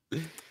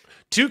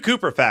 Two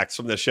Cooper facts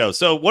from this show.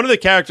 So one of the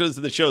characters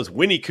in the show is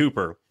Winnie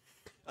Cooper.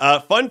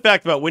 Fun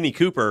fact about Winnie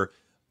Cooper: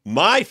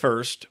 my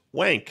first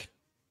wank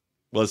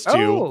was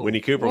to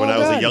Winnie Cooper when I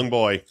was a young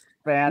boy.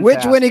 Fantastic.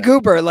 Which Winnie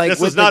Cooper? Like this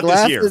with was not the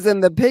glasses this year.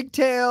 and the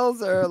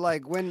pigtails, or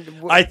like when?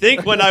 I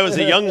think when I was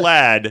a young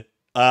lad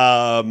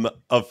of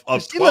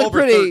 12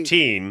 or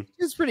 13.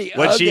 She was pretty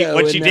when she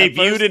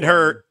debuted in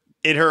her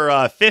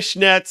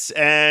fishnets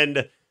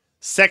and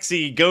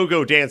sexy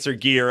go-go dancer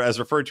gear, as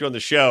referred to on the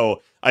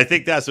show. I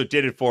think that's what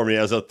did it for me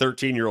as a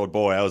 13-year-old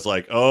boy. I was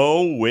like,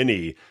 oh,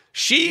 Winnie.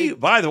 She,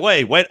 by the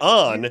way, went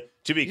on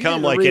to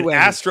become like an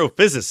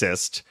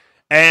astrophysicist,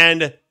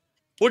 and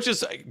which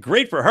is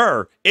great for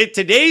her. In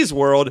today's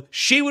world,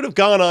 she would have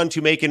gone on to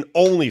make an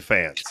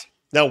OnlyFans.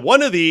 Now,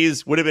 one of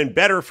these would have been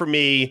better for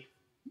me,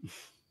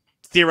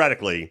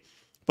 theoretically,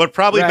 but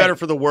probably better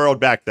for the world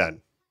back then.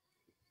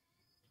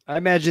 I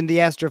imagine the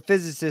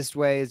astrophysicist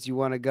way is you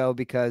want to go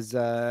because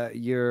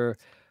you're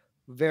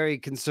very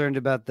concerned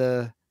about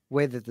the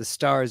way that the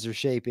stars are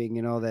shaping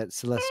and all that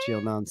celestial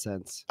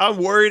nonsense. I'm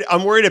worried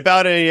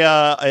about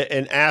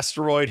an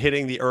asteroid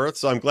hitting the Earth,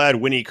 so I'm glad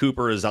Winnie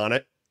Cooper is on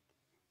it.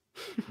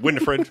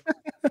 Gwendolyn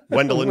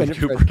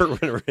Cooper.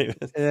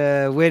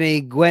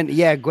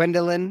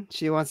 Gwendolyn.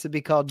 She wants to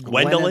be called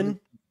Gwendolyn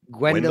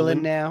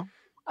now.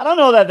 I don't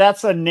know that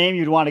that's a name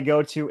you'd want to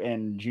go to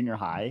in junior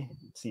high.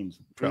 It seems.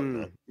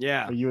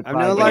 Yeah. I'm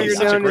no longer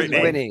known as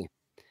Winnie.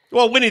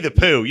 Well, Winnie the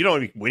Pooh. You don't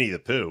want to be Winnie the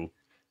Pooh.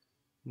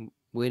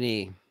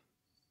 Winnie.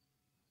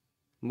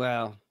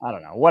 Well, I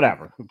don't know.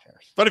 Whatever. Who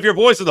cares? But if your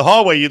voice in the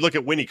hallway, you'd look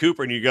at Winnie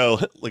Cooper and you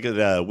go, look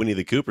at Winnie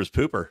the Cooper's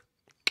pooper.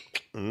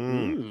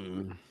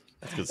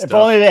 That's good stuff. If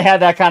only they had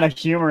that kind of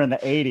humor in the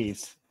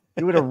 80s.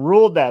 He would have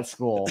ruled that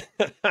school.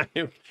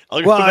 It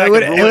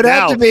would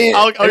have to be.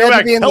 I'll go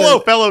back. Hello,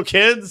 fellow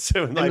kids.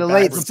 In the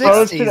late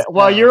 60s.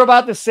 Well, you're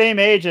about the same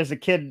age as the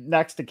kid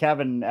next to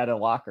Kevin at a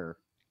locker.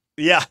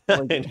 Yeah,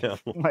 I know.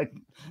 Like,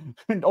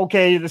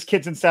 okay, this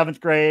kid's in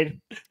 7th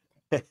grade.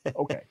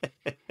 Okay.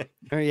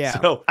 Yeah.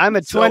 So, I'm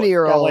a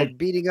 20-year-old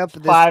beating up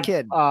this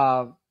kid.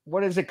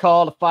 What is it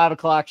called? A 5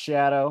 o'clock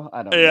shadow?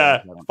 I don't know.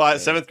 Yeah,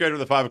 7th grade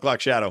with a 5 o'clock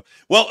shadow.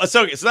 Well,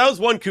 so that was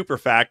one Cooper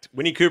fact.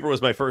 Winnie Cooper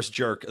was my first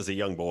jerk as a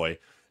young boy.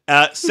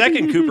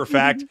 Second Cooper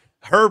fact,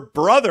 her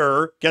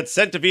brother gets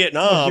sent to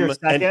Vietnam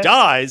and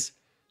dies.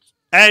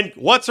 And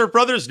what's her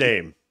brother's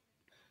name?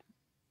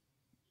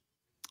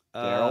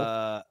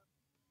 Brian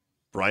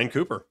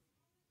Cooper.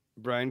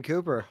 Brian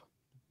Cooper.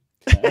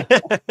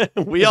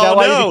 We all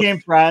know. We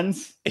became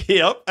friends.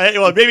 Yep.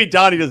 Well, maybe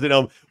Donnie doesn't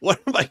know him. One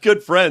of my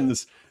good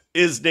friends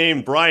is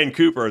named Brian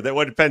Cooper that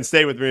went to Penn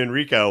State with me and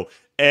Rico.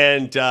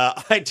 And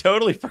I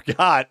totally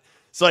forgot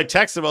So I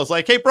texted him. I was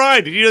like, "Hey,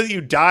 Brian, did you know that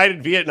you died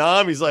in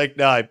Vietnam?" He's like,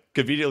 "No, I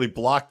conveniently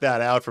blocked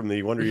that out from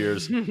the Wonder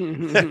Years."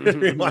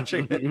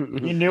 Rewatching it.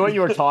 You knew what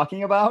you were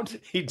talking about?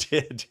 He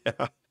did.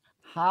 Yeah.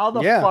 How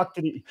the fuck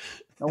did he?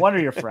 No wonder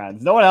you're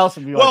friends. No one else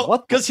would be like,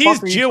 "What?" Because he's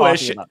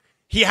Jewish.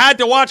 He had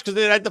to watch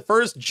because it had the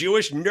first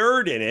Jewish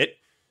nerd in it.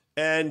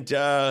 And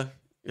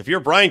if you're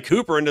Brian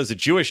Cooper and there's a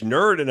Jewish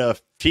nerd in a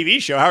TV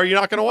show, how are you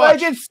not going to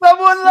watch? Like it's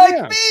someone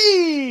like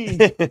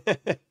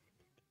me.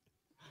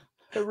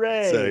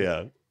 Hooray! So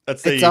yeah,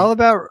 it's all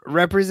about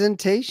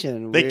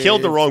representation. They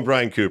killed the wrong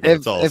Brian Cooper.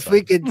 If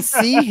we could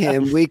see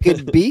him, we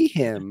could be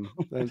him.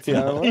 That's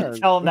how it works.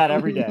 Tell him that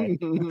every day.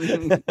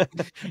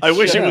 I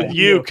wish it was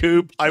you,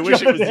 Coop. I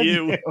wish it was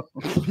you.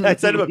 I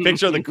sent him a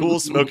picture of the cool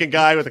smoking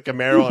guy with a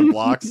Camaro on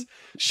blocks.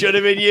 Should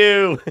have been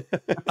you.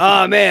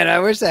 Oh man, I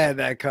wish I had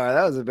that car.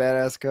 That was a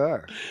badass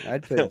car.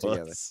 I'd put it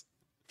together.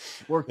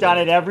 Worked on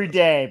it every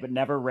day, but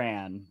never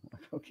ran.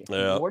 Okay.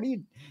 Yeah. What do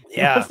you?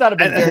 Yeah, that's not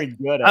been very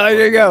good.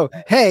 There you go.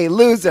 Hey,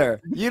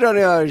 loser! You don't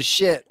know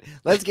shit.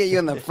 Let's get you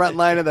in the front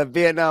line of the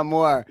Vietnam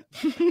War.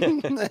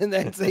 And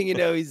next thing you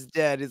know, he's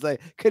dead. He's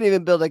like, couldn't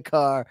even build a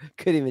car.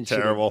 Couldn't even shoot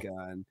a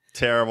gun.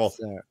 Terrible.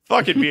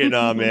 Fucking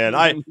Vietnam,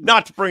 man.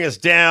 Not to bring us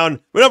down.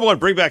 We never want to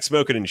bring back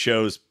smoking in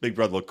shows. Big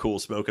Brother looked cool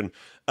smoking.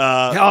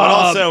 But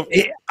also,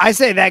 I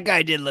say that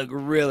guy did look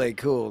really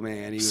cool,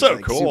 man. He was so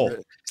like cool.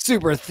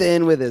 Super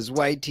thin with his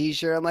white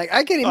t-shirt. I'm like,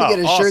 I can't even get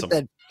a shirt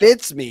that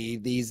fits me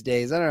these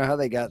days. I don't know how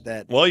they got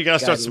that. Well, you got to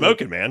start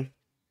smoking, man.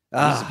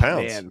 Pounds.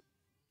 Man.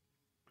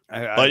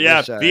 But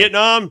yeah,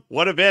 Vietnam,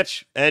 what a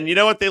bitch. And you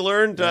know what they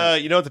learned?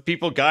 You know what the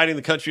people guiding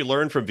the country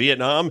learned from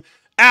Vietnam?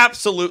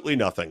 Absolutely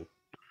nothing.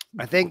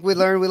 I think we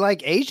learned we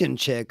like Asian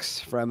chicks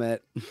from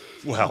it.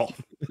 Well,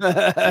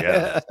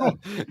 yeah.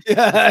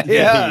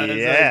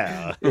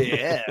 Yeah. Like,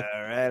 yeah,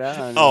 right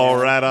on. All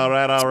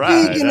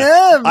right. Speaking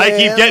of, I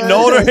keep getting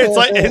older. It's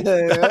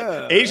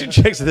like Asian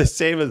chicks are the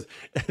same as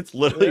it's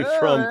literally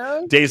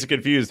from Days of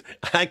Confused.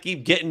 I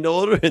keep getting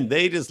older and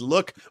they just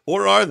look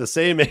or are the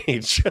same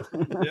age.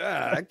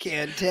 Yeah, I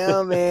can't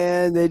tell,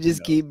 man. They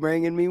just keep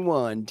bringing me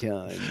one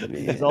ton.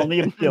 There's only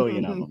a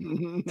billion of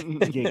them.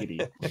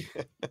 Giggity.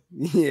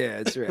 Yeah,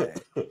 that's right.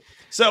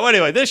 So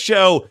anyway, this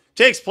show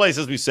takes place,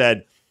 as we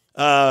said,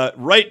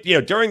 during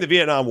the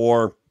Vietnam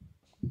War.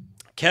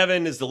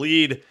 Kevin is the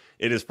lead.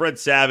 It is Fred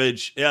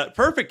Savage.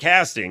 Perfect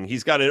casting.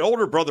 He's got an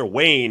older brother,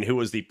 Wayne, who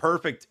was the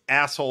perfect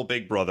asshole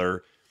big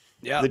brother.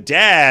 Yeah. The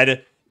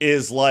dad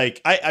is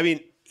like, I mean,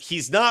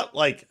 he's not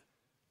like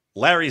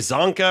Larry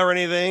Zonka or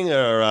anything,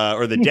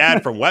 or the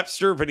dad from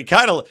Webster, but he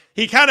kind of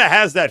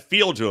has that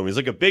feel to him. He's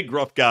like a big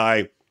gruff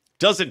guy,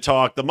 doesn't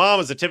talk. The mom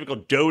is a typical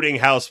doting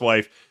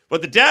housewife.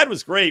 But the dad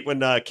was great.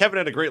 When Kevin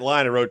had a great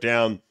line I wrote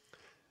down.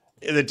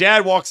 The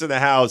dad walks in the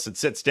house and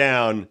sits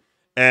down,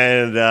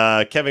 and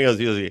Kevin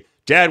goes,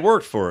 "Dad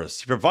worked for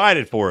us. He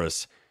provided for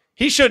us.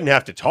 He shouldn't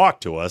have to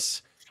talk to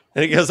us."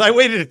 And he goes, "I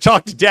waited to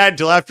talk to Dad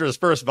until after his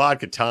first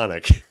vodka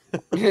tonic."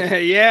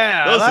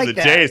 Yeah, those are the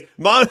days.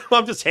 Mom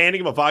just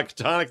handing him a vodka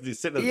tonic as he's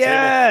sitting at the table.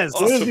 As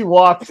soon as he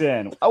walks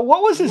in.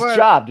 What was his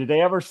job? Did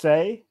they ever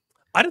say?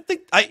 I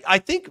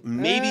think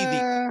maybe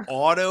the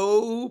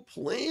auto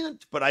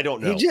plant, but I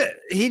don't know.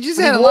 He just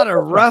had a lot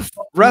of rough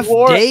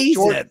days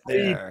at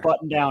there.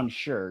 Button-down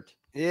shirt.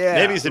 Yeah.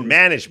 Maybe he's in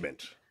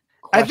management.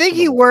 I think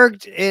he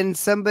worked in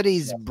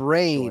somebody's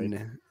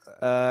brain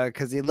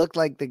because he looked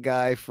like the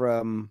guy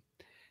from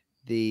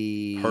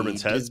the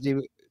Herman's Head.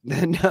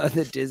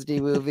 The Disney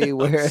movie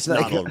where it's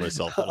like on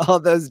myself. all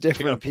those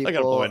different people. I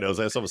gotta blow my nose.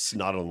 I have some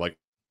snot on like.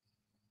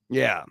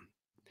 Yeah.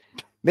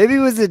 Maybe he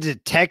was a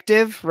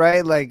detective,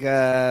 right? Like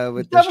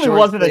with definitely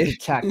wasn't a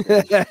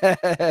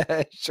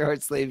detective.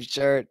 Short sleeve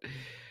shirt.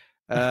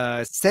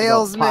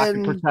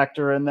 Salesman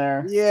protector in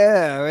there.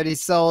 Yeah, and he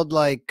sold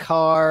like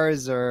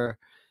cars or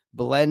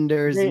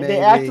blenders.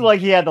 They acted like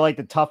he had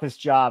the toughest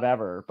job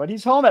ever, but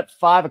he's home at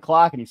 5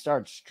 o'clock and he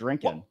starts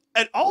drinking. Well,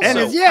 and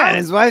also,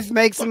 his wife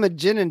makes him a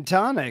gin and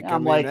tonic.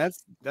 I'm like,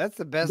 that's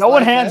the best. No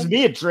one hands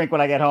me a drink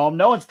when I get home.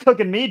 No one's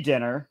cooking me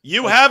dinner.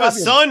 You have a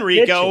son,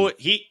 Rico.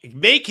 He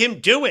make him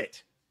do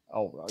it.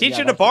 Oh, teach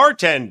him to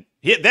bartend.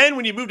 Then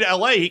when you move to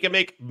LA, he can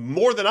make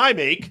more than I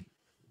make.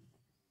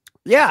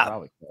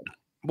 Yeah.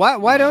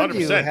 Why don't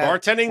you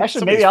bartending?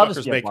 Actually, maybe I'll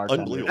just make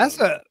unbelievable. That's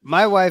what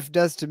my wife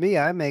does to me.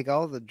 I make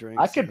all the drinks.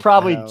 I could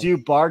probably do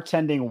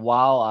bartending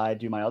while I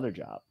do my other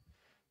job.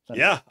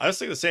 Yeah, I was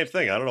thinking the same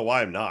thing. I don't know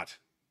why I'm not.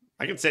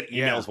 I can send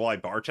emails while I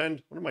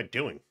bartend. What am I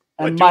doing?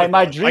 And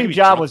my dream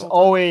job was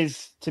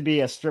always to be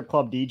a strip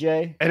club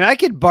DJ. And I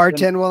could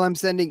bartend while I'm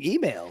sending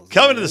emails.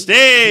 Coming to the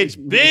stage,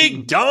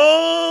 Big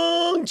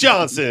Dong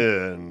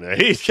Johnson.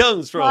 He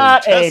comes from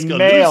Not Tuscaloosa. a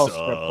male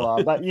strip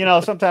club, but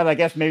sometimes I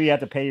guess maybe you have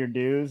to pay your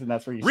dues, and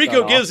that's where you.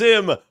 Rico gives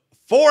him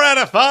 4 out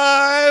of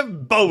 5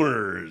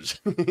 boners.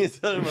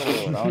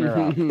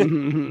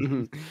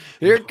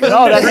 Here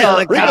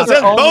comes Rico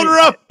says, boner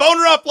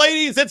up,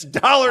 ladies. It's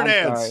Dollar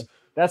Dance. Sorry.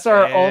 That's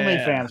our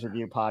OnlyFans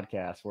review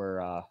podcast.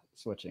 We're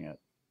switching it.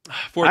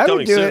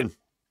 Forthcoming soon.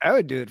 I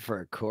would do it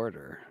for a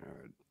quarter.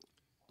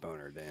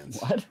 Boner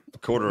dance. What?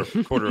 Quarter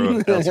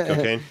ounce of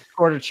cocaine.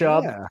 Quarter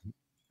chub.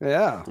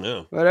 Yeah.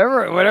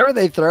 Whatever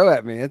they throw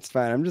at me, it's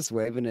fine. I'm just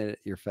waving it at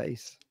your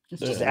face.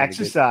 It's just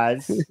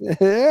exercise.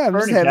 Yeah, I'm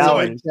just having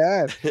a good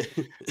time.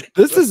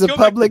 This is a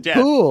public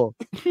pool.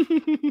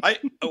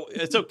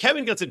 So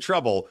Kevin gets in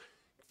trouble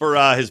for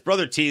his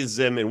brother teases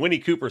him, and Winnie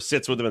Cooper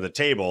sits with him at the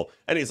table,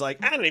 and he's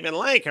like, I don't even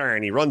like her,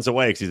 and he runs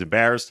away because he's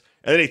embarrassed,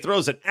 and then he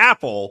throws an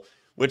apple,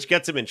 which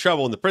gets him in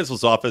trouble in the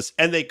principal's office,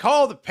 and they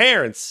call the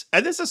parents,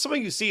 and this is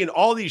something you see in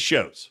all these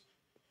shows,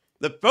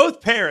 that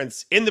both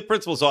parents in the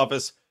principal's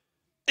office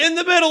in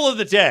the middle of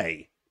the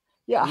day.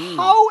 Yeah,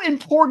 how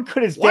important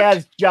could his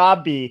dad's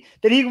job be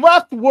that he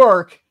left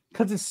work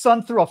because his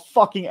son threw a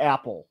fucking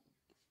apple?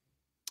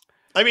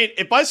 I mean,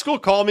 if my school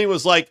called me and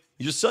was like,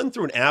 your son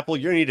threw an apple,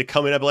 you're going to need to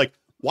come in, I'd be like,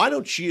 why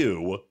don't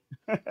you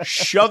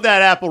shove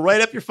that apple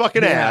right up your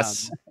fucking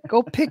ass?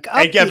 Go pick up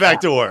and get back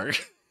to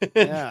work.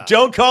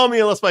 Don't call me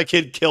unless my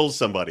kid kills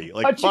somebody.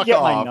 Like, fuck you get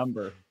off. My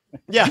number.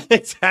 Yeah,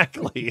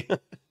 exactly.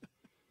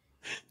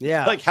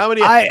 Yeah. Like call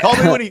me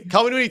when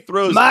he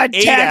throws my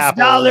 8 tax apples.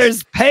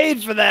 dollars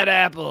paid for that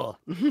apple.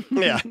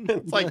 Yeah.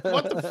 It's like,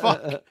 what the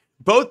fuck?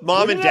 Both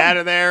mom and dad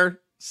are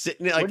there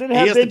sitting like he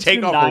has to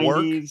take off of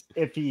work.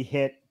 If he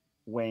hit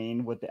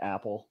Wayne with the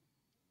apple.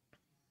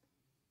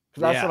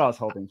 Because that's what I was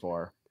hoping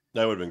for.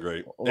 That would have been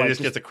great. Like, and he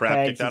just gets a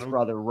crap kicked out of him.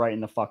 Brother right in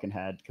the fucking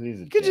head.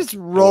 You could just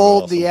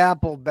roll the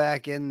apple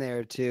back in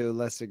there too,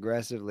 less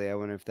aggressively. I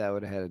wonder if that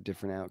would have had a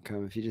different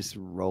outcome if you just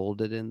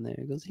rolled it in there.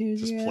 It goes,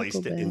 here's just your placed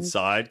apple it bag.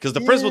 inside. Because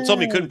the principal told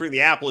me he couldn't bring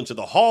the apple into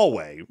the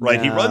hallway. Right.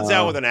 No. He runs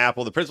out with an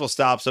apple. The principal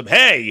stops him.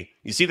 Hey,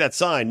 you see that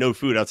sign? No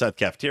food outside the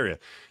cafeteria.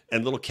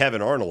 And little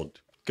Kevin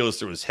Arnold goes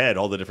through his head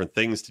all the different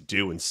things to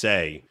do and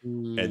say.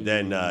 And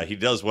then he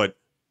does what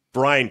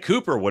Brian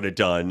Cooper would have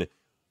done.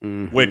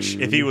 Which,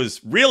 if he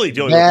was really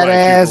doing what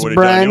Brian Cooper would have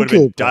done, he would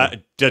have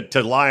been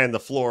to lie on the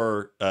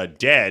floor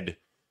dead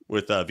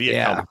with a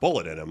Vietnam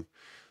bullet in him.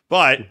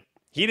 But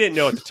he didn't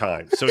know at the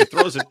time, so he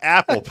throws an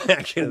apple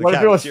back into the cafeteria. What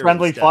if it was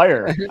friendly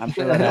fire? I'm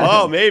sure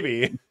that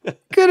maybe.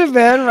 Could have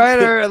been, right?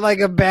 Or like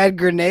a bad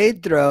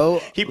grenade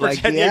throw. He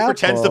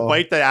pretends to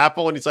bite the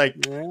apple, and he's like,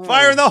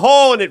 fire in the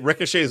hole, and it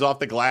ricochets off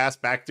the glass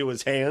back to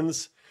his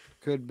hands.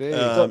 Could be.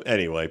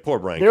 Anyway, poor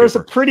Brian There was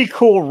a pretty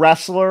cool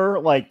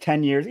wrestler like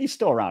 10 years. He's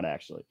still around,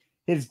 actually.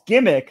 His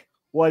gimmick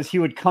was he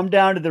would come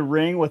down to the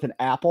ring with an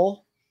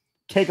apple,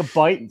 take a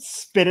bite, and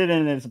spit it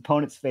in his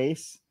opponent's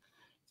face.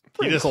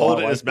 He just hold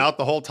it in his mouth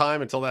the whole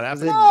time until that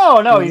happens?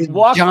 No. He'd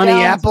walk down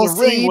to the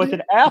ring seed? with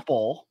an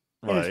apple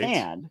in his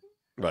hand.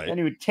 Right. And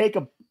he would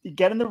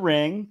get in the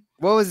ring.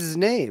 What was his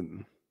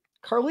name?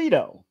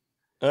 Carlito.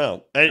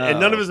 Oh, and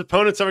none of his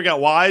opponents ever got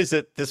wise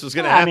that this was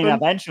going to happen? I mean,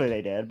 eventually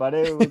they did, but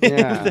it was,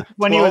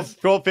 when 12, he was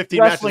 12,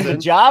 15 wrestling the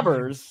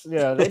jobbers,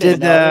 they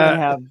didn't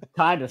have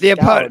time to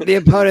the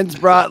opponents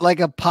brought like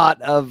a pot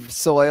of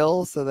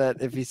soil so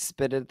that if he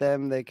spit at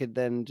them, they could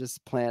then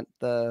just plant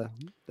the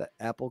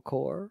apple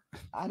core.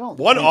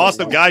 One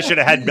awesome guy should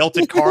have had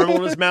melted caramel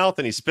in his mouth,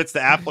 and he spits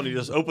the apple, and he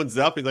just opens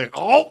it up, and he's like,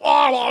 thank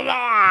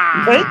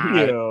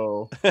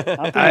you. I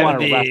don't think you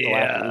want to wrestle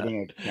after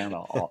eating a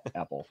caramel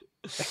apple.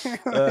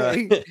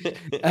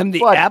 I'm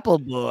the apple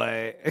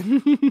boy.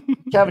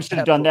 Kevin should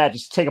have done that.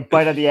 Just take a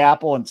bite of the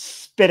apple and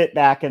spit it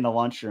back in the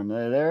lunchroom.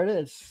 There it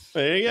is.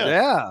 There you go.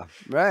 Yeah,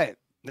 right.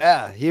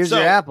 Yeah, here's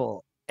your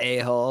apple,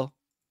 a-hole.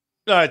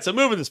 All right, so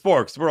moving this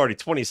forward because we're already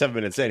 27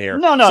 minminutes in here.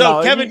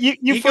 No. Kevin,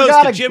 you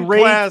forgot goes to gym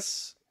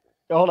class.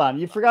 Hold on,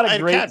 you forgot a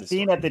great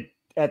scene at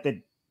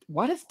the.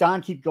 Why does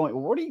Don keep going?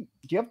 Do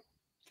you have?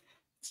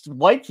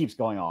 Light keeps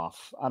going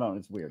off. I don't know.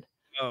 It's weird.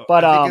 Oh,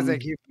 but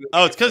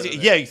it's because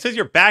he says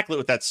you're backlit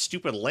with that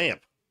stupid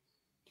lamp.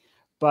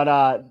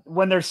 But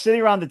when they're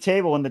sitting around the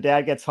table when the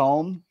dad gets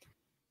home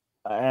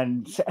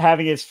and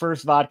having his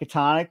first vodka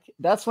tonic,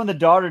 that's when the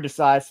daughter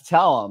decides to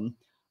tell him,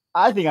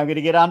 "I think I'm going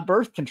to get on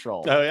birth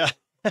control." Oh yeah.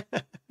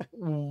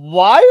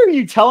 Why are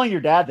you telling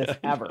your dad this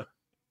ever?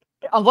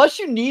 Unless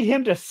you need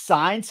him to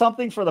sign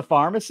something for the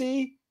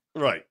pharmacy,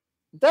 right?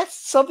 That's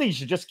something you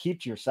should just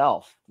keep to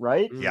yourself,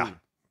 right? Yeah.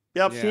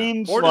 Yep.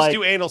 Seems or just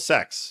do anal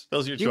sex.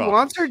 Those are your She jobs.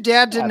 wants her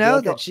dad to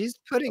know that she's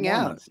putting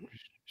out.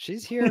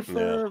 She's here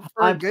for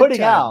a good putting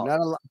time.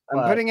 out.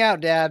 I'm putting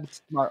out, Dad.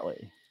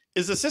 Smartly.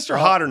 Is the sister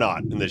hot or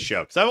not in this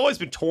show? Because I've always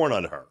been torn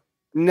on her.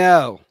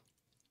 No,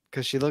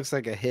 because she looks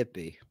like a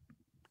hippie.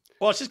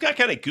 Well, she's got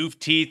kind of goof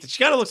teeth.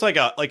 She kind of looks like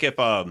if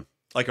a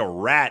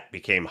rat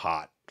became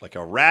hot. Like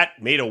a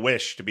rat made a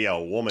wish to be a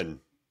woman.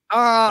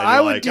 I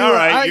would like, do all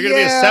right, you're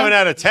gonna be a 7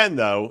 out of 10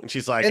 though. And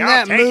she's like, in I'll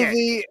that take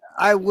movie, it.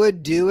 I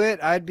would do it.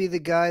 I'd be the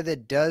guy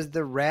that does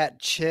the rat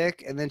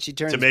chick, and then she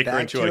turns to make back her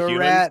into to a human.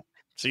 rat.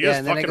 So you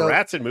guys fucking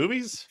rats in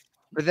movies?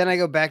 But then I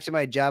go back to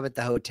my job at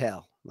the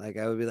hotel. Like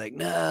I would be like,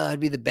 no, I'd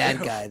be the bad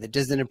guy that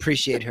doesn't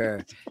appreciate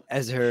her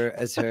as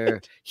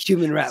her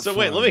human rat. So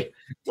form. wait,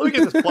 let me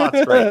get this plot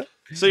straight.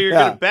 So you're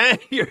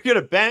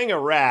gonna bang a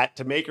rat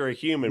to make her a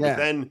human, but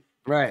then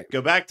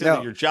go back to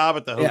your job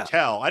at the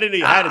hotel. I didn't know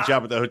you had a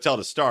job at the hotel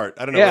to start.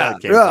 I don't know where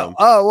that came from.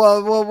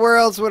 Oh well, where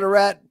else would a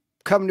rat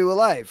come to a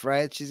life,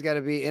 right? She's got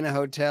to be in a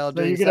hotel.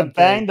 So you're gonna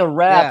bang the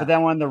rat, but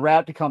then when the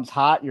rat becomes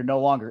hot, you're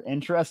no longer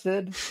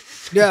interested.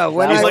 No,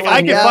 when he's like,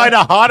 I can find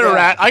a hotter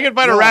rat. I can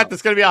find a rat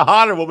that's going to be a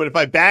hotter woman if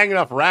I bang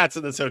enough rats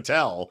in this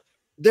hotel.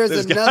 There's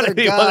another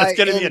guy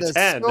in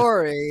the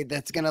story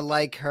that's going to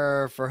like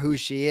her for who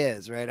she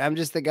is, right? I'm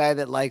just the guy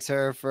that likes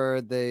her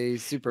for the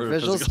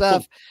superficial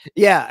stuff.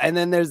 Yeah, and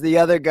then there's the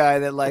other guy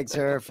that likes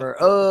her for,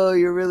 oh,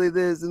 you're really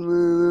this.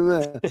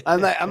 And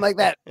I'm like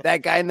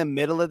that guy in the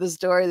middle of the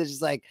story that's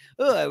just like,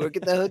 oh, I work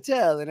at the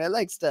hotel and I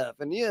like stuff.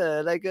 And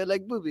yeah, I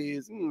like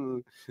boobies.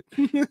 I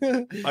feel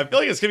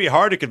like it's going to be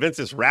hard to convince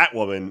this rat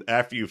woman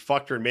after you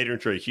fucked her and made her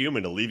into a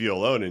human to leave you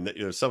alone and that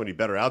there's somebody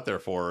better out there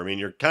for her. I mean,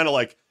 you're kind of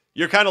like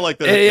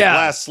the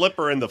glass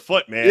slipper in the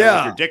foot, man. Yeah.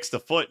 Like your dick's the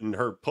foot and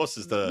her puss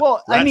is the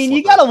Well, I mean, slipper.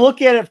 you got to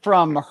look at it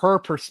from her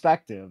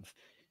perspective.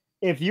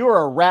 If you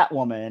were a rat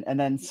woman and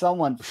then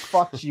someone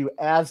fucked you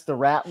as the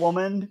rat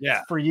woman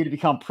for you to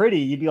become pretty,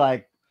 you'd be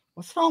like,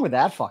 what's wrong with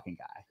that fucking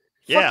guy?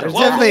 Yeah.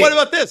 Well, what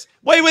about this?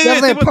 Wait.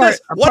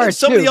 What if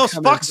somebody else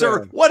fucks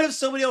her? What if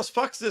somebody else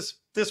fucks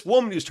this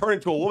woman who's turned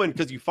into a woman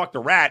because you fucked a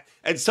rat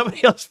and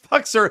somebody else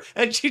fucks her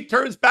and she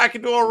turns back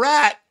into a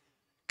rat?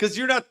 Because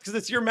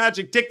it's your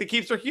magic dick that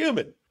keeps her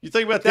human. You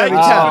think about that?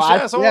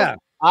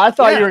 I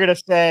thought you were gonna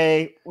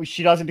say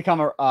she doesn't become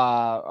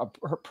her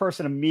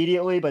person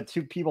immediately, but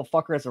two people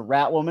fuck her as a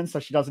rat woman, so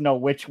she doesn't know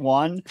which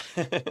one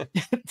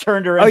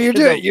turned her. Oh, you're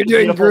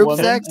doing group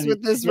sex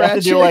with this rat? You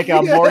have to do like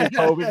a Maury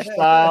Povich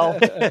style.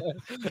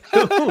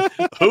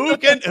 who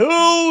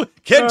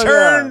can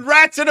turn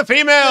rats into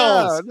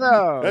females?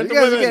 No, you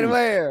guys are getting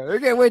we're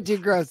getting way too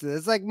gross.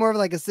 It's like more of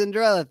like a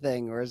Cinderella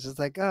thing, where it's just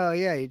like, oh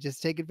yeah, you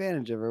just take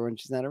advantage of her when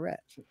she's not a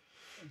rat.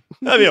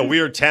 That'd be a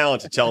weird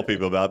talent to tell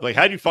people about. Like,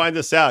 how'd you find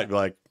this out? You're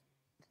like,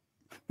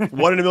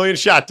 1 in a million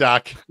shot,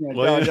 Doc. Yeah,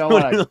 1 in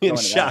a million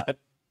shot.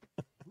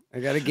 I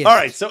gotta get. All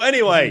right. So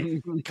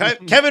anyway,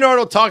 Kevin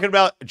Arnold talking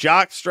about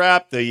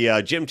jockstrap.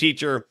 The gym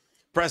teacher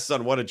presses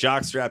on what a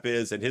jockstrap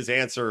is, and his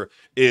answer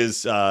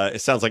is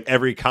it sounds like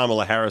every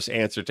Kamala Harris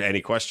answer to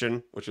any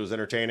question, which was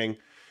entertaining.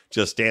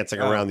 Just dancing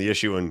around the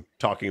issue and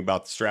talking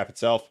about the strap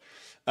itself.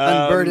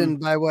 Unburdened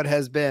by what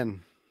has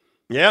been.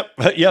 Yep.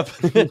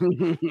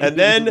 And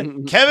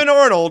then Kevin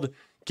Arnold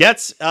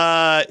gets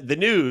the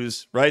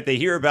news, right? They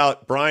hear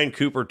about Brian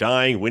Cooper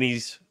dying,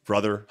 Winnie's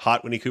brother,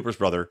 hot Winnie Cooper's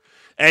brother.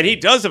 And he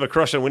does have a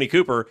crush on Winnie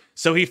Cooper.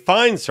 So he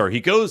finds her. He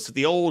goes to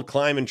the old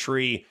climbing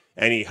tree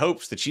and he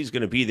hopes that she's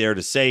going to be there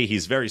to say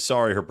he's very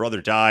sorry her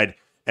brother died.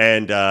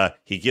 And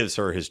he gives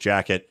her his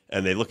jacket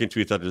and they look into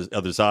each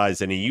other's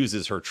eyes and he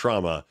uses her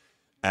trauma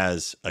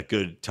as a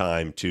good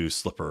time to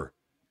slip her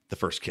the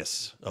first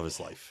kiss of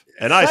his life.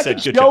 And I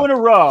said, good job. In a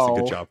row,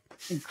 good job.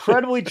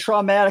 Incredibly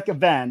traumatic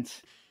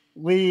event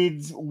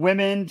leads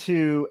women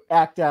to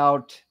act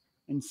out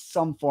in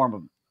some form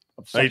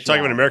of Are you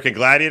talking about American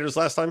Gladiators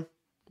last time?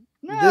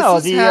 No,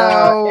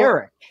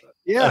 Eric.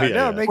 Yeah,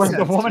 it makes sense.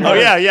 The woman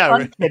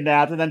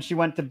kidnapped and then she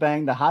went to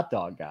bang the hot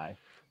dog guy.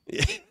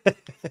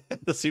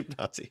 The soup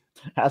Nazi.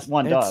 As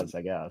one does,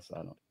 I guess. I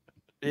don't.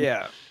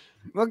 Yeah.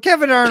 Well,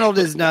 Kevin Arnold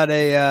is not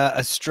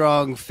a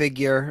strong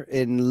figure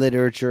in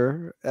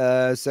literature,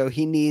 so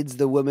he needs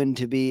the woman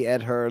to be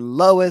at her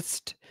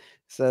lowest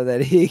so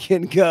that he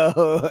can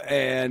go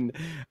and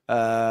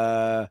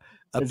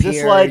Is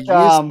this like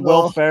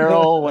Will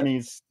Ferrell when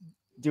he's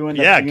doing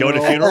the go to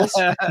funerals?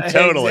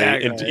 Totally.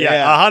 Exactly.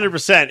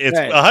 100%. It's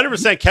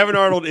 100% Kevin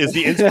Arnold is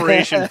the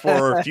inspiration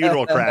for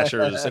funeral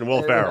crashers and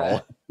Will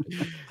Ferrell.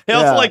 He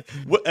also like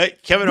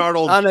Kevin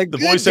Arnold on a the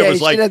good voiceover day,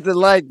 was like, she doesn't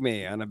like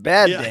me. On a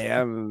bad day,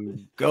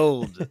 I'm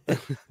gold.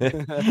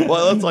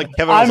 Well, that's like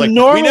Kevin was like,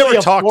 normally we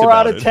never talked 4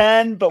 about out of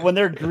 10, but when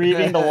they're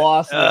grieving the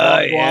loss of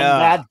loved one,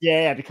 that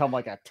day I become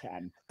like a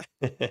 10.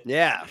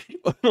 Yeah.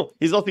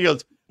 He's also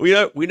goes,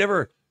 we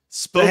never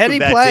spoke of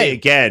that day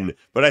again,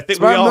 but I think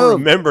we all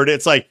remembered it.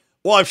 It's like,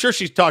 well, I'm sure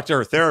she's talked to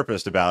her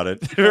therapist about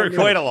it for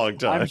quite a long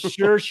time. I'm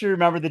sure she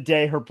remembered the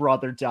day her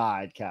brother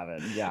died,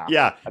 Kevin. Yeah.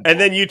 Yeah. And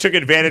then you took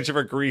advantage of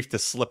her grief to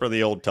slip her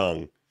the old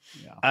tongue.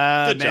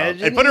 Yeah. Good job.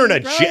 And put her in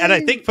and I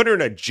think put her in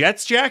a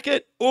Jets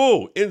jacket.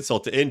 Oh,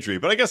 insult to injury.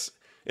 But I guess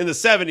in the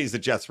 70s, the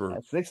Jets were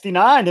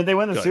 69. Did they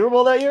win the Super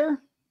Bowl that year?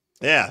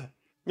 Yeah.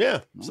 Yeah.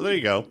 So there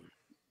you go.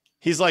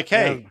 He's like,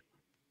 hey,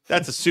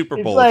 that's a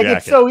Super Bowl jacket.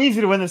 It's so easy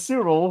to win the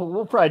Super Bowl.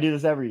 We'll probably do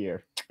this every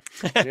year.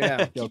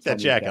 Yeah, keep that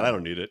jacket. I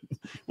don't need it.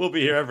 We'll be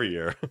here every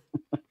year.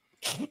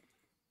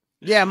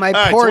 Yeah, my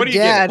poor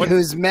dad,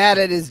 who's mad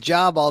at his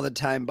job all the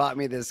time, bought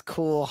me this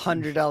cool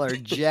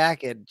 $100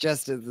 jacket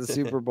just as the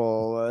Super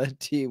Bowl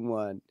team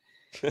won.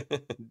 All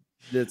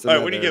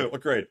right, what do you give it?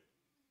 What grade?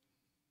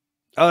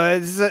 Oh,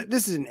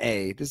 this is an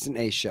A. This is an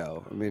A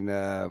show. I mean,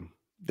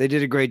 they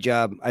did a great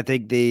job. I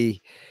think the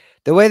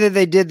way that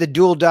they did the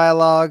dual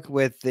dialogue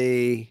with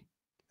the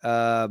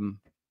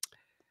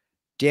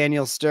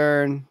Daniel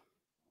Stern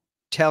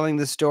telling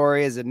the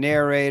story as a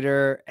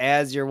narrator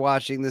as you're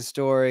watching the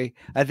story.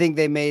 I think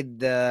they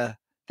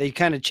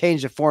kind of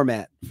changed the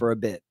format for a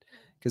bit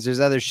because there's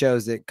other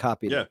shows that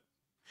copied it.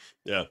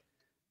 Yeah.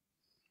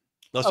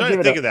 I was trying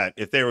to think of that.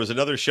 If there was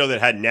another show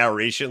that had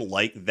narration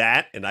like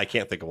that, and I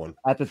can't think of one.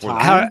 At the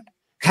time.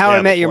 How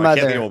I Met Your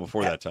Mother. I can't think of one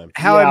before that time.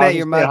 How I Met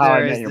Your Mother. How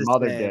I Met Your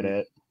Mother did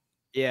it.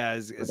 Yeah,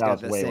 it's that got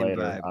was the way same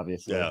later, vibe.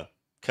 obviously. Yeah,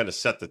 kind of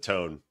set the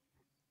tone.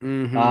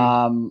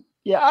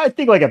 Yeah, I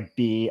think like a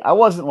B. I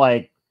wasn't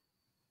like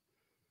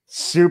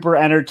super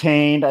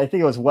entertained. I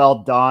think it was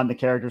well done. The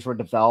characters were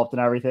developed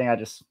and everything.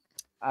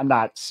 I'm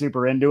not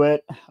super into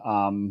it.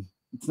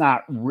 It's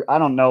not. I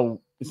don't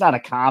know. It's not a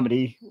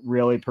comedy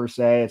really per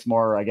se. It's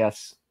more, I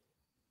guess,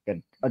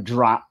 a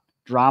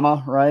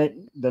drama, right?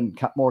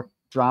 More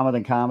drama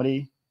than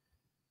comedy.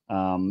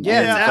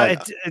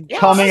 It's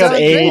coming of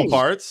age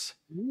parts.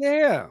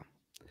 Yeah,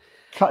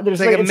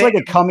 it's like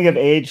a coming of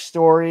age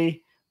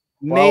story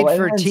made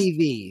for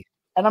TV.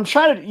 And I'm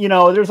trying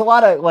to, there's a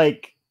lot of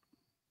like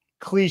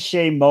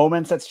cliche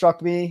moments that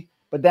struck me,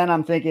 but then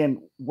I'm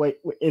thinking, wait,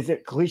 is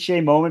it cliche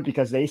moment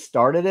because they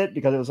started it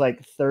because it was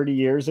like 30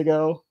 years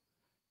ago,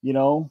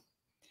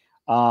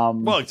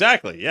 Well,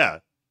 exactly, yeah.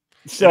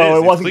 So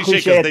it wasn't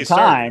cliche at the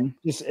time.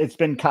 Just it's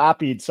been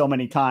copied so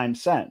many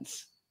times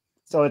since.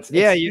 So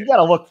you got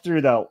to look through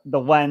the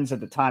lens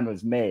at the time it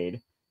was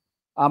made.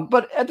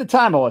 But at the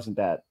time I wasn't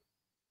that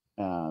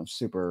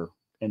super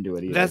into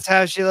it either. That's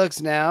how she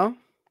looks now.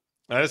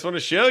 I just want to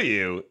show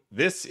you.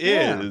 This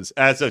is,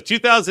 as of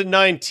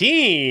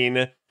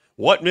 2019,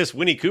 what Miss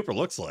Winnie Cooper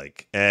looks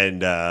like.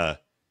 And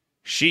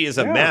she is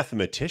a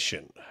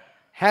mathematician.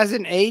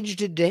 Hasn't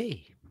aged a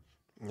day.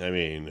 I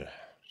mean...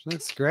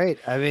 That's great.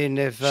 I mean,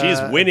 if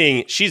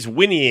she's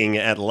winning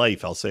at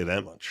life, I'll say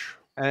that much.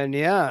 And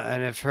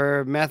if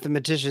her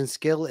mathematician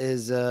skill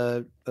is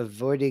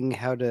avoiding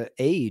how to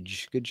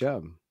age, good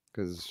job,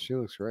 because she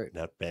looks great.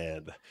 Not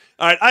bad.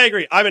 All right, I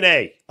agree. I'm an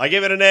A. I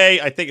give it an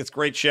A. I think it's a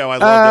great show. I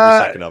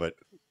loved every second of it.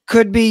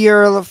 Could be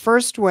your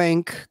first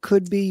wank.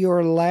 Could be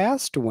your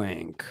last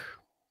wank.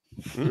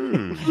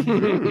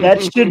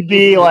 That should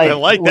be like I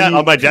like that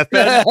on my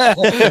deathbed.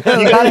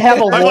 You gotta have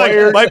a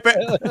lawyer.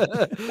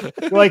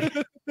 Like,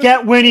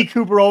 get Winnie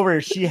Cooper over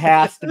here. She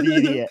has to be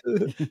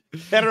the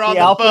Get her on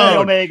the Alpha phone. and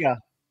Omega.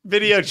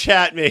 Video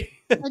chat me.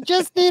 I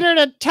just need her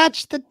to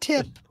touch the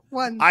tip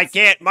once. I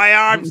can't. My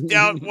arms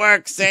don't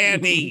work,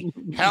 Sandy.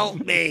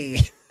 Help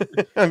me.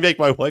 I make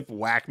my wife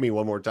whack me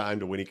one more time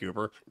to Winnie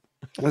Cooper.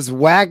 Let's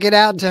whack it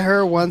out to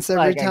her once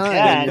every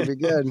time. It'll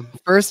be good.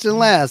 First and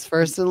last.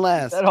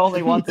 That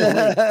only once a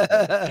week.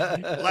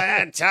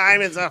 Flat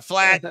time is a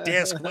flat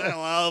disc, my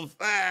love.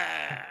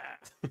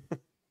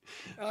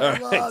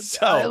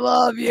 I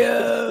love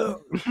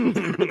you.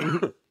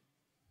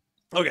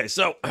 Okay,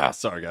 so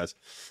sorry guys,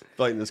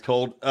 fighting this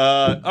cold.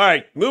 All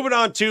right, moving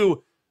on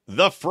to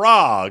The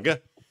Frog.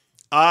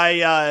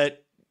 Not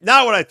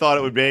what I thought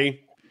it would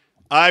be.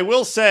 I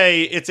will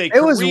say it's a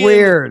Korean, was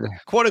weird,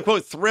 quote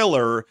unquote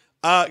thriller.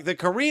 The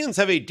Koreans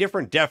have a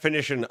different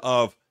definition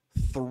of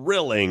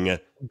thrilling.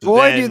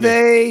 Boy, do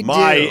they!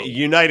 My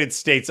United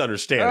States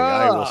understanding.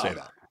 I will say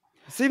that.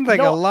 Seems like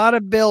a lot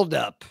of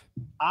buildup.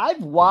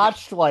 I've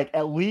watched like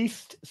at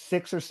least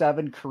 6 or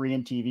 7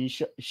 Korean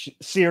TV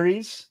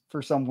series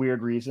for some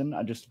weird reason.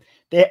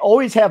 They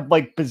always have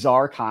like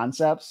bizarre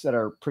concepts that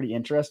are pretty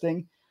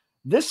interesting.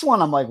 This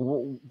one, I'm like,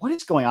 what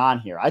is going on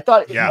here? I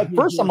thought at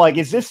first, I'm like,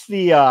 is this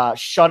the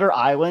Shutter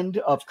Island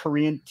of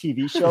Korean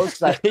TV shows?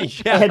 I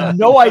had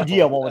no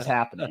idea what was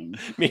happening.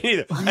 Me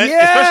neither. Especially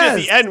at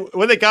the end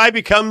when the guy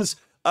becomes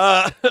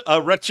a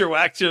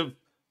retroactive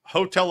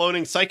hotel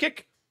owning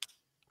psychic.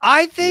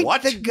 I think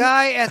the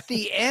guy at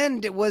the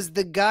end was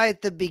the guy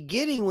at the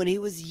beginning when he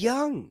was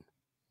young.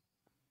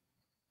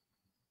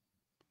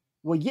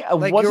 Well, yeah,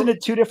 like wasn't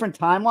it 2 different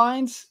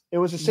timelines? It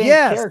was the same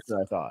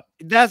character, I thought.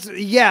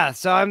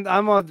 So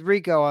I'm with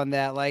Rico on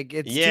that. Like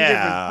it's 2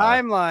 different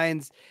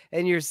timelines,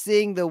 and you're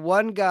seeing the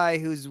one guy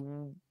who's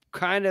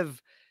kind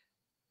of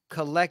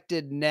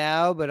collected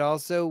now, but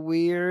also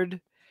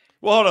weird.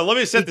 Well, hold on. Let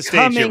me set the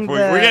stage here.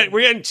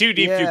 We're getting too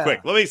deep too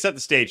quick. Let me set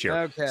the stage here.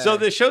 Okay. So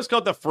the show's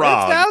called The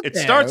Frog. It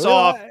starts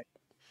off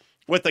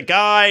with a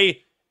guy,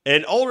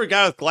 an older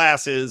guy with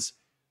glasses,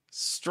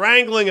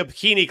 strangling a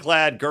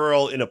bikini-clad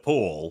girl in a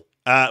pool.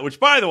 Which,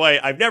 by the way,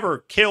 I've never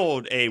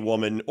killed a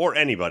woman or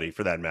anybody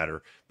for that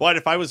matter. But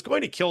if I was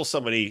going to kill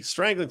somebody,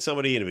 strangling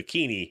somebody in a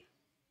bikini,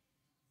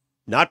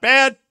 not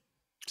bad.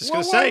 Just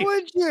going to say. Why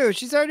would you?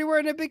 She's already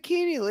wearing a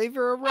bikini. Leave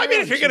her around. I mean,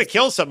 if you're going to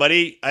kill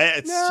somebody,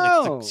 it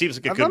seems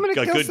like a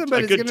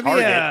good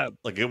target.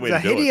 Like a good way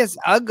to do it. A hideous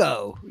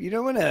uggo. You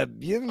don't want to.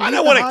 I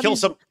don't want to kill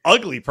some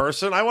ugly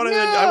person. I want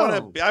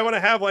to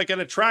have like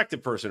an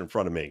attractive person in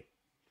front of me.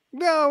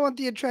 No, I want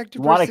the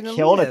attractive person. Want to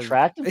kill an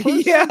attractive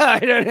person? Yeah, I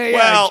don't know.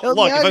 Well,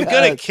 look, if I'm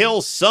going to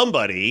kill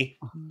somebody,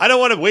 I don't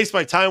want to waste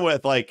my time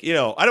with I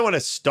don't want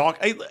to stalk.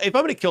 If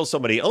I'm going to kill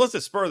somebody, unless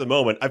it's spur of the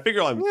moment, I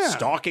figure I'm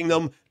stalking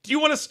them. Do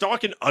you want to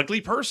stalk an ugly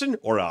person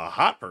or a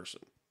hot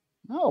person?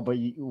 No, but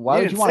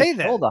why would you want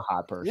to kill the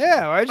hot person?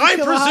 Yeah, I'm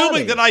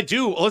presuming that I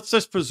do. Let's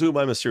just presume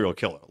I'm a serial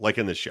killer, like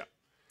in this show.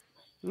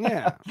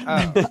 Yeah,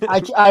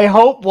 I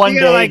hope one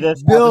day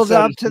this build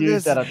up to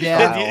this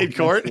in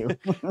court.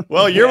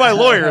 Well, you're my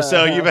lawyer,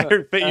 so you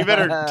better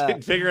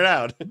figure it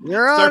out.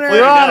 Your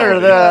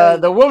Honor,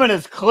 the woman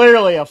is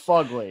clearly a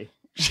fugly.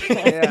 He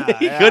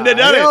couldn't have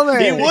done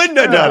it. He wouldn't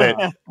have done it.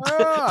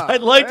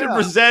 I'd like to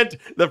present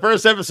the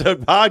first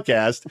episode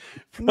podcast.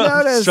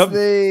 Notice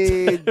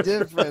the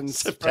difference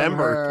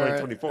September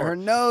from 2024. Her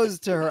nose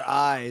to her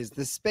eyes.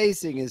 The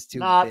spacing is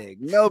too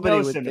big.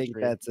 Nobody would think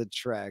that's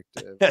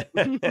attractive.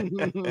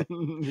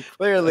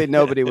 Clearly,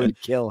 nobody would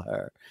kill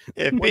her.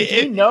 Did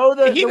you know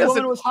that the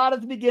woman was hot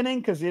at the beginning?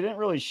 Because they didn't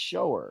really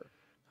show her.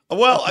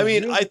 Well, I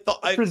mean, I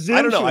don't know.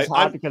 She was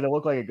hot because it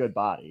looked like a good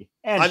body.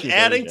 And I'm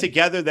adding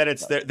together that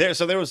it's there.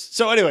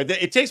 So anyway,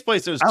 it takes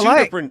place. There's two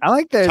different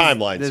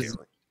timelines here.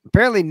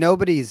 Apparently,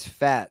 nobody's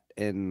fat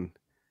in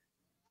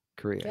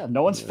Korea. Yeah,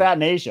 no one's fat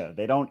in Asia.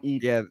 They don't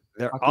eat. Yeah,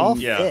 they're all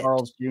fit.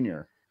 Carl's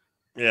Jr.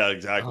 Yeah,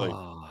 exactly.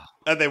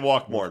 And they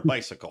walk more on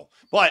bicycle.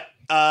 But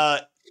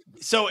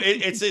so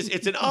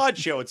it's an odd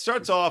show. It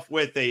starts off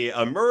with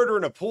a murder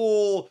in a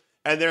pool.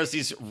 And there's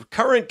these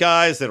current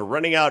guys that are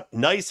renting out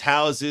nice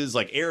houses,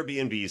 like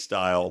Airbnb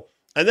style.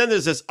 And then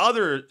there's this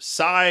other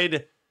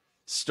side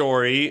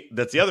story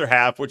that's the other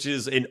half, which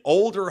is an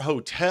older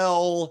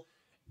hotel.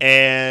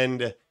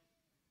 And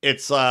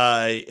it's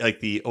like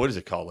what is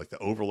it called? Like the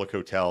Overlook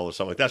Hotel or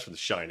something like that's from The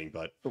Shining.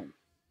 But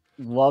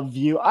Love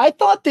View. I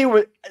thought they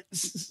were.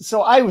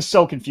 So I was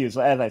so confused,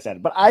 as I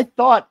said. But I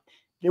thought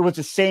it was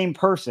the same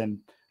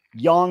person,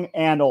 young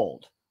and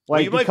old.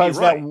 Like, well, because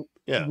right. that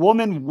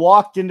woman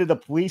walked into the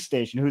police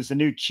station, who's the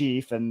new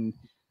chief, and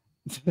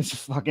it's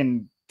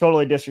fucking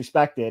totally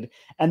disrespected.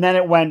 And then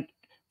it went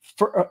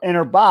in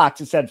her box.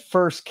 It said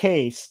first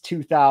case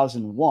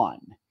 2001.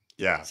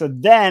 Yeah. So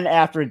then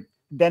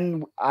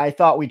then I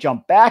thought we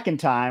jumped back in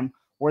time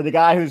where the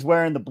guy who's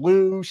wearing the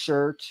blue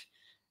shirt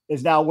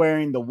is now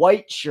wearing the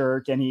white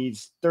shirt, and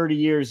he's 30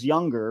 years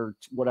younger,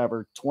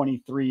 whatever,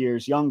 23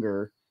 years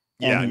younger.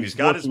 Yeah, and he's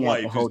got his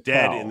wife who's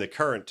dead in the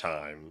current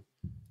time.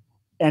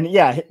 And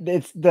yeah,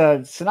 it's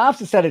the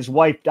synopsis said his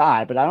wife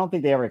died, but I don't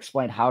think they ever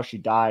explained how she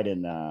died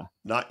in the.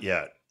 Not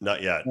yet.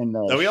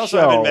 No, we also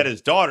haven't met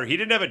his daughter. He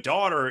didn't have a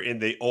daughter in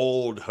the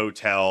old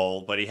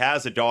hotel, but he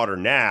has a daughter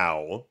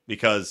now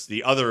because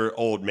the other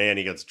old man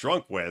he gets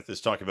drunk with is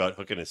talking about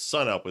hooking his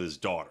son up with his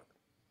daughter.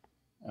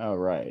 Oh,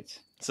 right.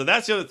 So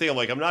that's the other thing. I'm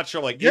like, I'm not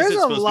sure. Like, is it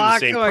supposed to be the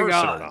same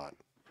person or not?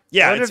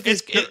 Yeah,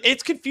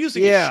 it's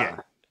confusing as shit.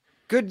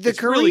 Good. The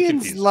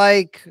Koreans really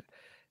like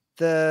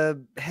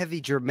the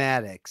heavy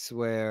dramatics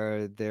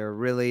where they're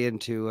really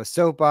into a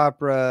soap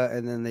opera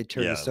and then they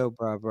turn a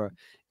soap opera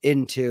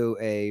into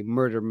a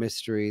murder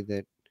mystery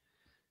that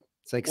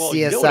it's like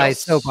CSI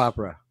soap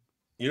opera.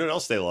 You know what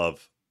else they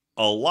love?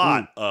 A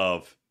lot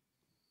of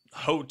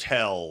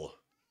hotel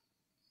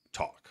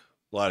talk,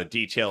 a lot of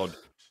detailed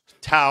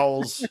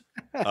towels,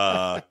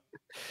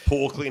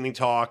 pool cleaning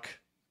talk,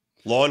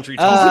 laundry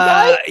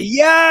talk.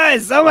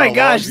 Yes. Oh my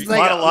gosh. It's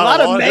like a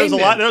lot of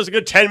there was a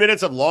good 10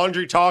 minutes of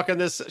laundry talk in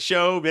this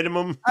show,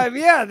 minimum.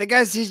 Yeah, the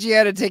guy teaches you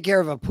how to take care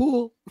of a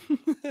pool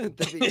at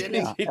the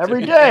beginning.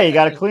 Every day you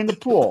got to clean the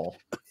pool.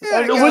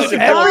 Every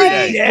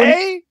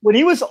day? When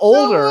he was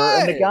older,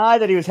 and the guy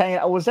that he was hanging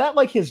out, was that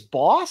like his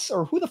boss,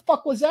 or who the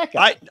fuck was that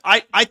guy?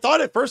 I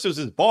thought at first it was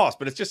his boss,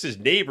 but it's just his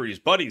neighbor he's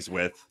buddies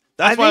with.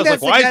 That's why I was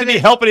like, why isn't he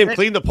helping him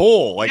clean the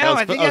pool? Like,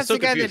 I think that's the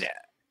guy that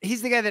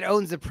he's the guy that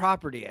owns the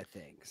property, I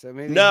think. So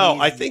maybe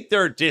I think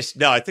they're just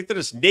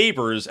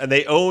neighbors, and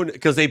they own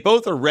because they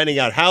both are renting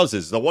out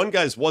houses. The one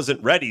guy's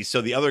wasn't ready,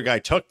 so the other guy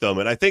took them,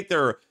 and I think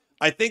they're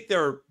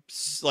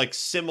like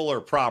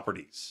similar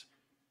properties.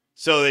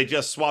 So they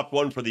just swapped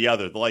one for the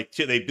other.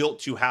 They built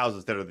two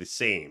houses that are the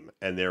same,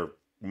 and they're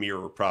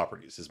mirror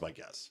properties, is my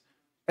guess.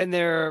 And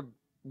they're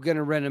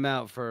gonna rent them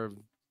out for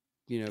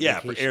for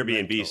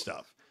Airbnb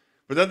stuff.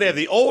 But then they have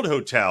the old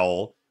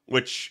hotel,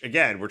 which,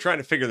 again, we're trying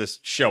to figure this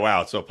show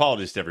out, so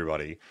apologies to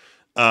everybody,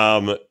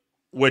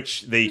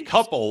 which a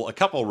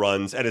couple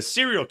runs, and a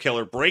serial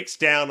killer breaks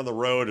down on the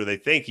road, or they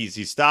think he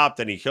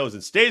stopped, and he goes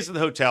and stays in the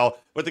hotel,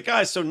 but the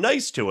guy's so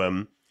nice to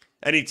him,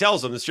 and he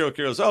tells him, the serial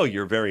killer goes, "Oh,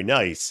 you're very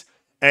nice."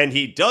 And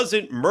he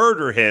doesn't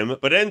murder him,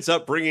 but ends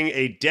up bringing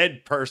a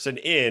dead person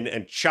in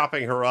and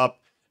chopping her up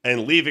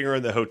and leaving her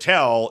in the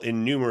hotel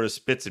in numerous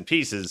bits and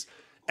pieces.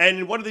 And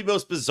in one of the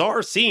most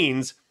bizarre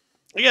scenes,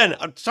 again,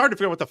 I'm starting to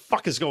figure out what the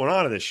fuck is going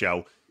on in this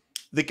show.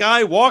 The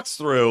guy walks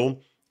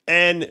through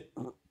and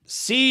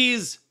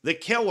sees the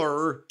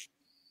killer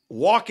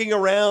walking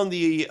around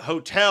the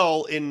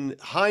hotel in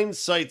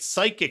hindsight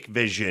psychic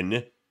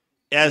vision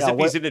as if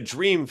he's in a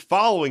dream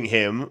following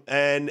him.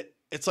 And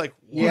it's like,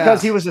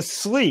 because he was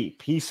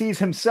asleep. He sees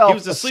himself. He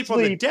was asleep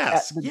on the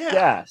desk.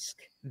 Desk.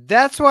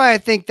 That's why I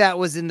think that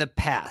was in the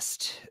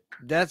past.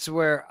 That's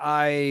where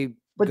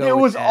But it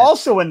was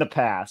also in the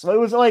past. It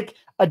was like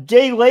a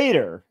day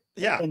later.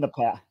 Yeah. In the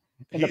past.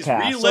 He's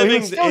reliving. So he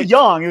was still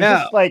young. It was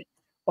just like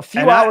a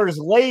few hours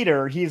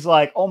later, he's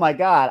like, "Oh my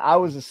God, I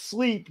was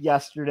asleep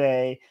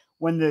yesterday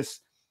when this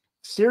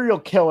serial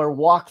killer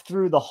walked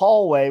through the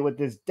hallway with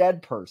this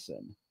dead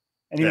person."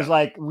 And he was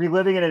like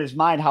reliving it in his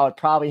mind, how it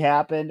probably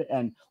happened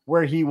and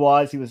where he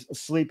was. He was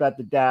asleep at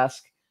the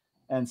desk.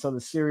 And so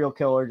the serial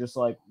killer just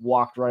like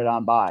walked right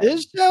on by.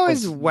 This show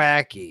is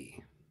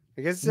wacky.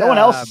 I guess no one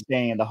else is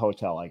staying in the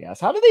hotel, I guess.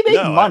 How do they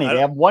make money? They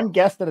have one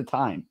guest at a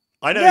time.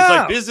 I know. He's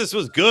like, business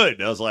was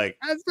good. I was like,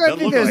 that's what I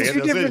think. There's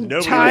two different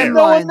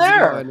timelines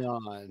going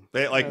on.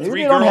 They had like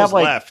 3 girls have,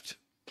 like, left.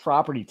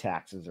 Property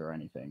taxes or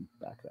anything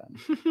back then.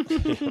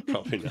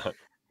 Probably not.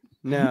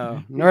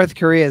 No, North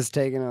Korea's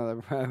taking all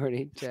the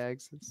property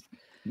taxes.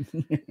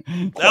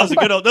 Those were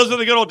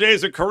the good old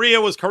days when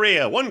Korea was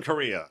Korea. One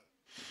Korea.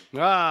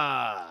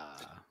 One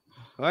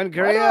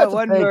Korea,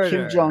 one murder.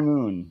 Kim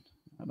Jong-un.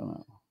 I don't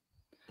know.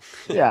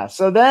 Yeah,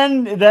 so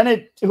then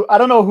I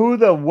don't know who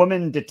the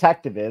woman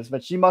detective is,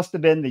 but she must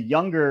have been the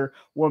younger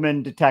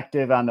woman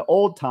detective on the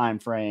old time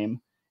frame,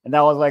 and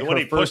that was like the one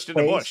her he pushed in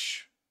the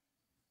bush.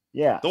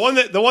 Yeah, the one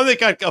that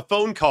got a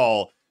phone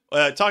call.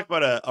 Talk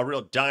about a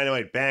real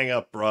dynamite bang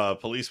up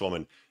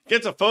policewoman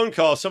gets a phone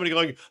call. Somebody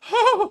going,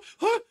 oh,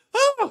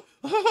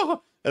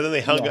 and then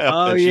they hung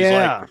up. And she's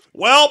like,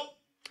 well,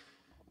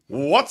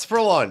 what's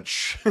for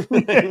lunch?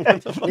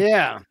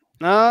 Yeah.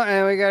 No,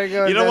 and we gotta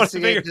go. You don't want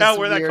to figure out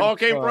where that call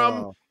came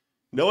from?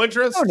 No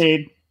interest? No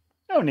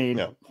need.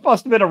 No.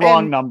 Must have been a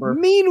wrong number.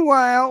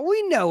 Meanwhile,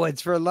 we know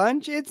what's for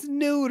lunch. It's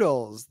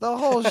noodles. The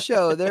whole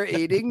show, they're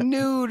eating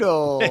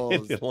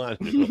noodles.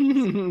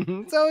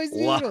 It's always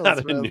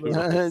noodles for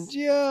lunch.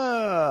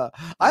 Yeah.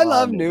 I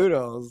love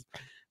noodles.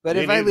 But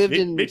if I lived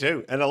in... Me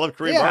too. And I love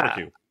Korean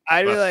barbecue.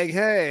 I'd be like,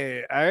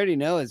 hey, I already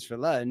know it's for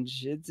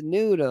lunch. It's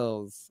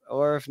noodles.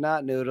 Or if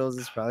not noodles,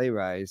 it's probably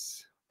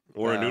rice.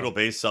 Or a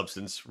noodle-based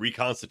substance,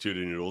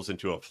 reconstituted noodles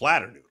into a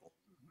flatter noodle.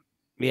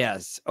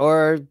 Yes,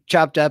 or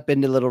chopped up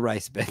into little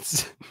rice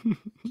bits.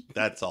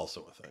 That's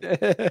also a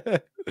thing.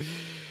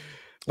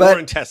 But or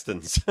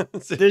intestines.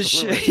 Some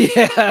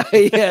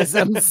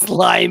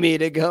slimy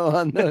to go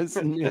on those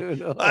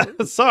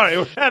noodles. Sorry,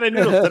 we had a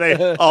noodle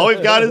today. All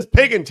we've got is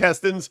pig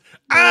intestines.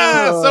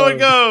 So it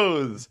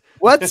goes.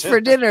 What's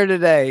for dinner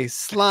today?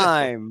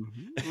 Slime.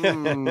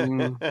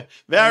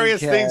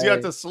 Various things you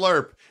have to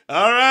slurp.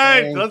 All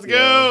right, let's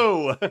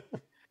go.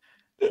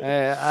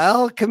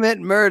 I'll commit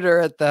murder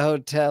at the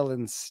hotel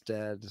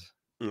instead.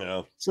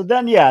 No. So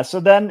then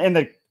in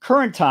the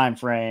current time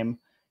frame,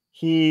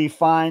 he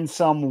finds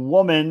some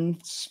woman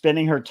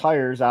spinning her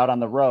tires out on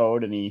the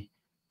road, and he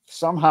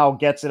somehow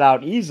gets it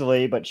out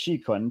easily, but she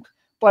couldn't.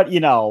 But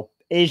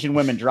Asian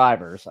women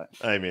drivers.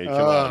 I mean,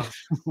 come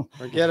on.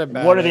 Forget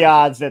about it. What are the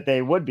odds that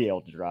they would be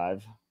able to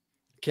drive?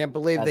 Can't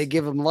believe they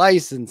give them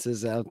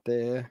licenses out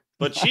there.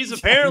 But she's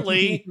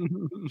apparently,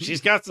 she's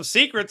got some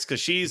secrets because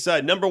she's,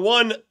 number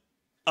one,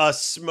 a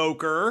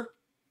smoker.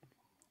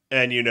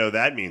 And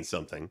that means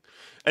something.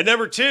 And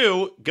number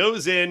two,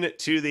 goes in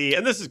to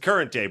and this is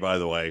current day, by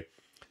the way.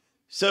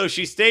 So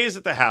she stays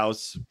at the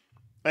house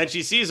and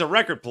she sees a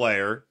record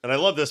player. And I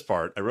love this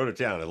part. I wrote it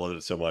down. I loved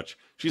it so much.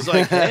 She's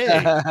like, hey,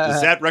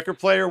 does that record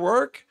player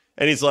work?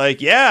 And he's like,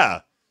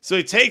 yeah. So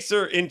he takes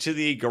her into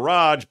the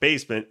garage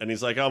basement and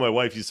he's like, oh, my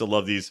wife used to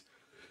love these.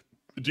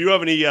 Do you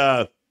have any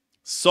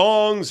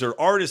songs or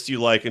artists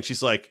you like? And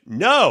she's like,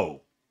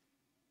 no.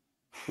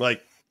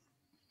 Like,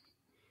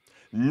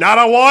 not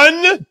a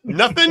one,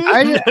 nothing.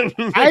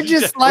 I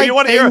just like you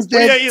want to hear.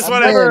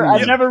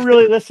 I've never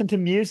really listened to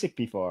music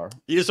before.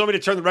 You just want me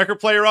to turn the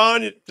record player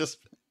on? You just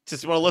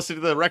want to listen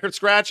to the record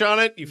scratch on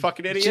it? You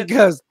fucking idiot. She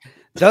goes,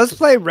 those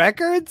play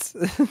records?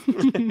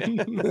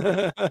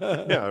 Yeah,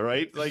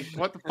 right? Like,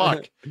 what the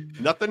fuck?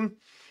 Nothing?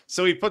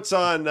 So he puts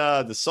on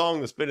the song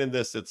that's been in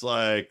this. It's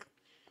like,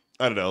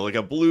 I don't know, like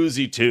a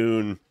bluesy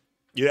tune.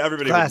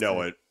 Everybody would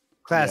know it.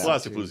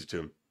 Classic bluesy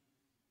tune.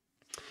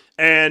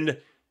 And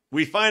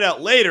we find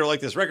out later,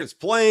 like this record's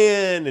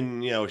playing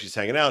and, she's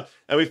hanging out.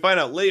 And we find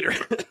out later,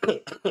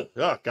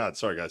 oh God,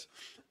 sorry guys.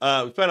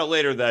 We find out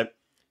later that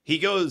he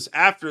goes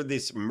after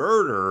this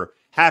murder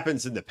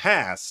happens in the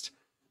past.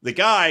 The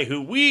guy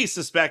who we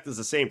suspect is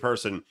the same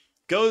person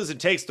goes and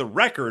takes the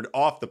record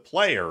off the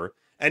player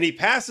and he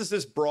passes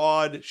this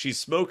broad. She's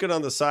smoking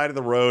on the side of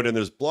the road and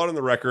there's blood on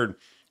the record.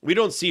 We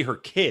don't see her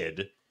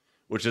kid,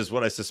 which is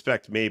what I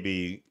suspect may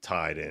be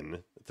tied in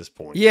at this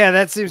point. Yeah,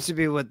 that seems to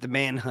be what the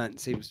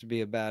manhunt seems to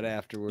be about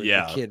afterwards.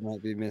 Yeah. The kid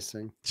might be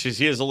missing.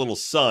 He has a little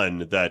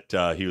son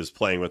that he was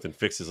playing with and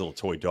fixed his little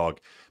toy dog.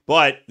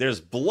 But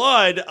there's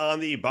blood on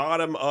the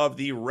bottom of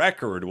the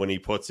record when he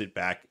puts it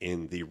back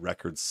in the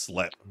record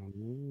slip.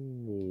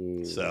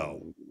 Ooh.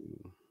 So,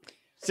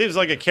 seems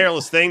like a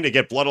careless thing to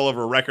get blood all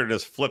over a record and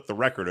just flip the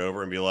record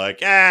over and be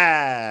like,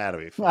 that'll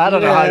be fun. I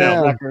don't know how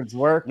those records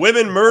work.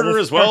 Women murder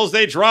as well as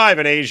they drive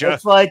in Asia.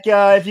 It's like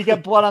if you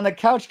get blood on the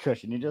couch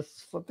cushion, you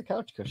just flip the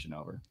couch cushion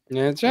over.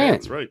 Yeah, that's right. Yeah,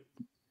 that's right.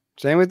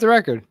 Same with the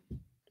record.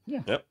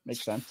 Yeah, yep.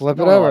 Makes sense. Flip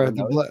it over.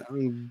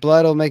 The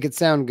blood will make it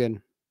sound good.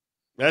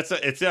 That's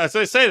what I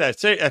say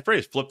that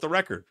phrase, flip the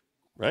record,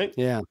 right?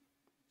 Yeah.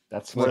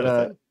 That's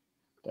what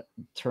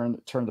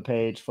turn the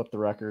page, flip the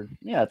record.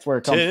 Yeah, that's where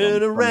it comes Turn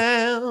from.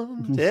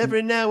 around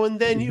every now and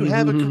then you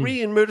have a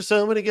Korean murder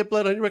somebody get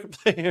blood on your record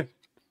player.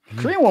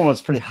 Korean one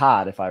was pretty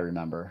hot, if I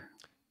remember.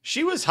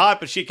 She was hot,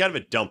 but she had kind of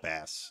a dump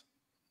ass.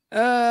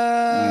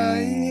 Yeah.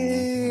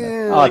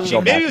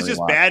 Maybe it was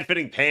just bad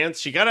fitting pants.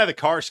 She got out of the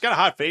car. She got a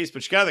hot face,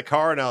 but she got out of the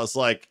car and I was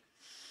like,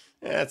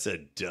 That's a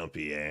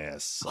dumpy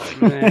ass.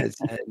 That's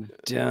a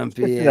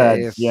dumpy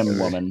ass. Young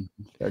woman.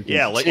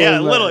 Yeah,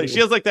 literally. She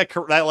has like that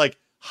like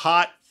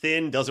hot,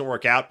 thin, doesn't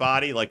work out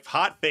body, like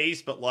hot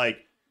face, but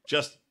like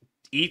just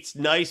eats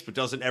nice, but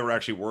doesn't ever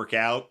actually work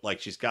out. Like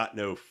she's got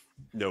no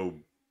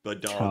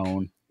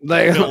badonk.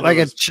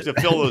 To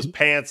fill those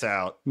pants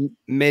out.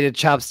 Made of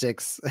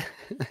chopsticks.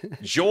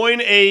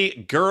 Join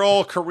a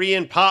girl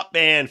Korean pop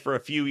band for a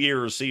few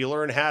years so you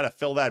learn how to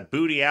fill that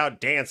booty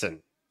out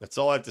dancing. That's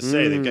all I have to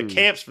say. They've got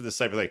camps for this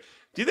type of thing.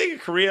 Do you think in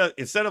Korea,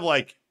 instead of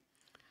like,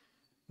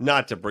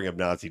 not to bring up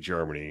Nazi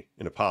Germany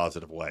in a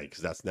positive way,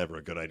 because that's never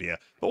a good idea,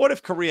 but what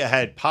if Korea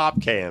had pop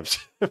camps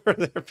for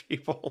their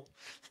people?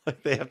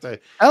 Like they have to.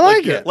 I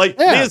like it. Like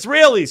the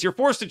Israelis, you're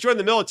forced to join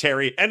the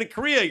military, and in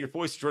Korea, you're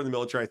forced to join the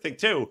military, I think,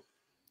 too.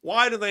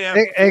 Why do they have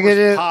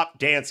pop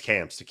dance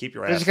camps to keep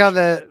your ass? It's called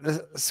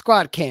the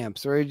squat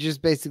camps, where you're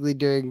just basically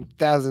doing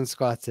 1,000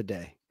 squats a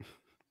day.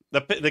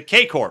 The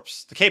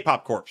K-Corps, the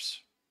K-pop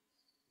corpse.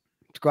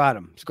 Squat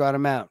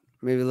them out.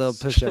 Maybe a little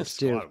push-ups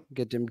too.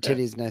 Get them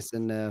titties nice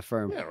and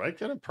firm. Yeah, right.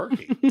 Get them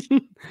perky. Squat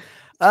them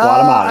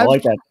out. I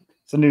like that.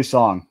 It's a new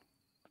song.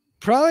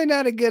 Probably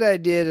not a good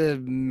idea to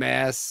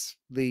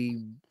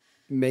massively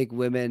make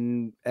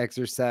women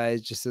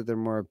exercise just so they're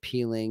more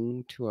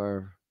appealing to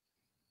our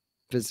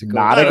physical.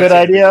 Not a good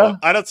idea.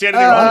 I don't see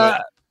anything wrong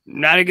with it.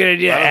 Not a good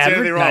idea.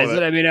 Advertise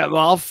it. I mean, I'm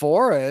all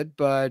for it,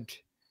 but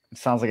it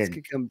sounds like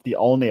the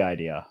only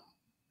idea.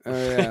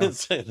 Oh, yeah.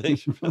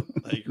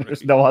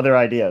 There's no other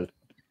ideas.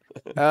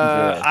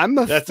 I'm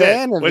a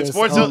fan of when this.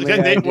 Sports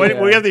Illustrated,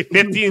 when we have the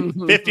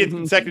 50th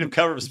consecutive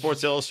cover of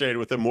Sports Illustrated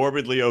with a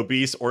morbidly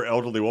obese or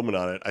elderly woman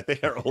on it, I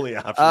think our only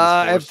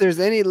option is if there's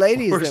any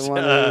ladies that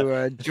want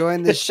to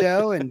join the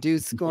show and do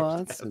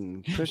squats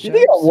and push-ups. Do you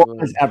think a woman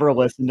has ever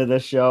listened to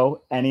this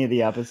show? Any of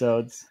the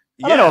episodes?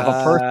 I don't know if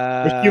a person,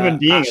 a human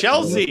being.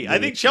 Chelsea, I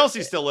think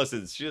Chelsea still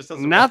listens. She just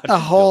doesn't. Not the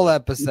whole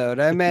episode.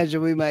 I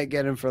imagine we might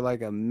get him for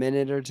like a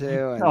minute or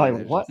two.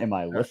 And what am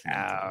I listening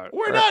to?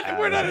 We're not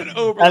an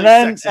overly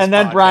and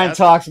then Brian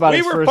talks about.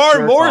 We were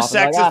far more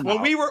sexist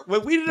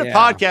when we did a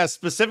podcast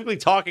specifically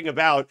talking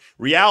about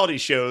reality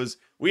shows.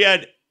 We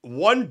had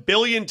 1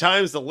 billion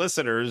times the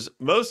listeners,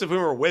 most of whom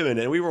are women,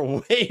 and we were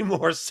way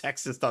more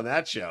sexist on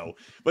that show.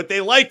 But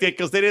they liked it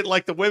because they didn't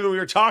like the women we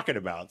were talking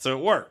about, so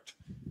it worked.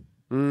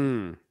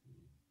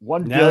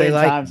 1 billion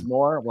times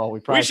more. Well,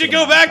 we should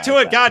go back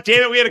to it. God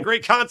damn it, we had a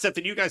great concept,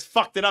 and you guys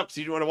fucked it up because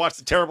you didn't want to watch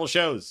the terrible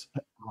shows.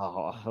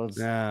 Oh, it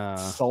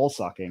was soul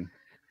sucking.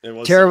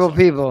 Terrible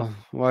people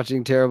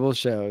watching terrible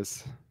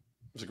shows.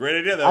 It was a great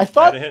idea, though.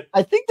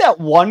 I think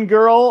that one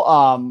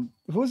girl,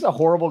 who's a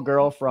horrible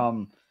girl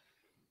from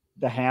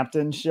the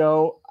Hampton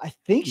show. I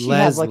think she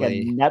has like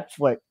a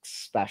Netflix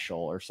special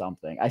or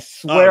something. I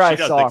swear I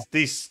saw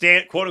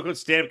the quote unquote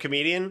stand up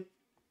comedian.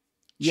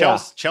 Yeah.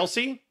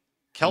 Chelsea.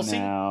 Kelsey?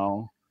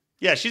 No.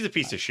 Yeah, she's a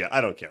piece of shit. I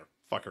don't care.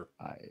 Fuck her.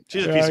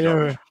 She's a piece of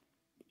garbage.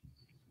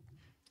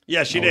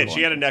 Yeah, she did.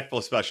 She had a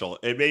Netflix special.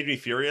 It made me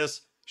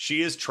furious.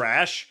 She is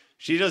trash.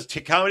 She does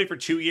comedy for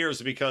 2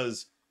 years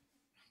because,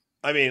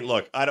 I mean,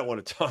 look, I don't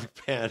want to talk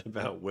bad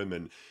about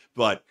women,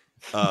 but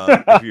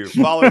if you're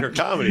following her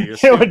comedy, you're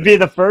it would be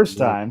the first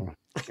time.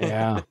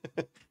 Yeah.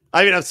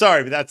 I mean, I'm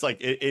sorry, but that's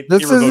like it.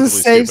 This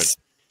is a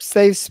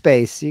safe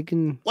space. You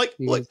can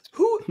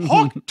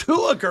Hawk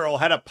Tula Girl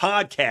had a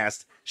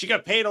podcast. She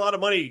got paid a lot of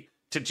money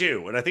to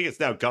do, and I think it's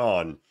now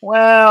gone.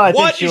 Well,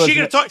 what is she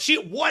going to talk?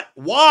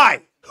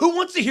 Why? Who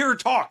wants to hear her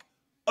talk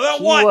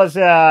about what? She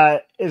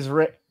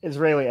was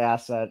Israeli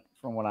asset,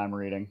 from what I'm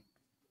reading.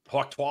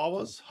 Hawk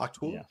Tula?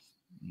 Yes.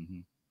 Mm-hmm.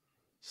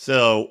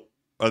 So,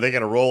 are they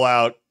going to roll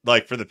out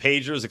like for the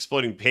pagers,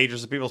 exploiting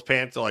pagers of people's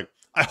pants? They're like,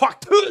 I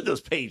hawked 2 of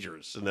those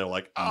pagers, and they're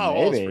like, oh,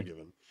 all's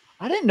forgiven.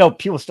 I didn't know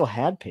people still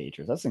had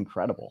pagers. That's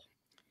incredible.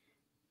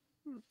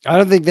 I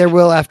don't think there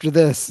will after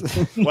this.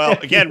 Well,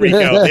 again,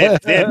 Rico, they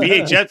had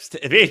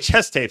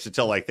VHS tapes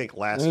until I think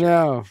last year.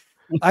 No,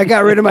 I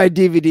got rid of my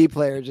DVD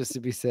player just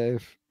to be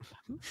safe.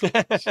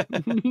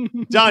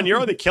 Don, you're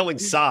on the killing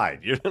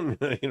side. You don't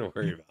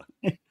worry about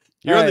it.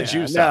 You're on the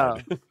juice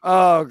side.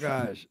 Oh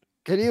gosh,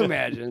 can you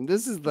imagine?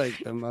 This is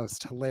like the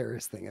most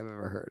hilarious thing I've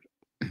ever heard.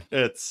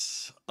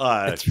 It's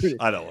I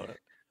don't want it.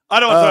 I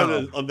don't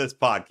want to on this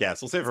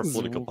podcast. We'll save it for a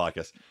political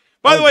podcast.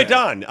 By the way,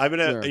 Don,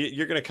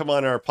 you're gonna come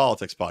on our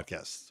politics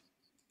podcast.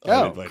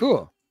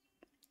 Cool.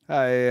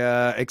 I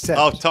accept.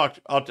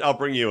 I'll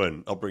bring you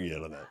in. I'll bring you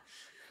in on that.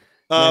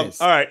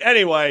 Nice. All right.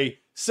 Anyway,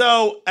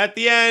 so at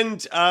the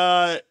end,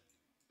 I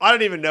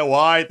don't even know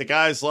why the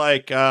guy's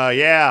like, they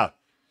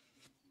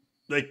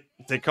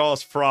call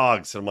us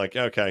frogs. I'm like,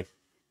 okay.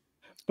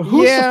 But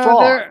who's the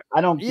frog?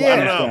 I don't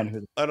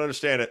understand. I don't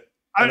understand it.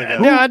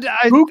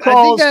 Who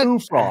calls who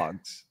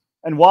frogs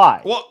and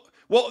why?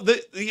 Well,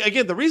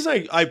 the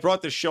reason I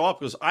brought this show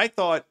up was I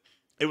thought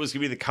it was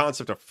going to be the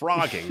concept of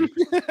frogging,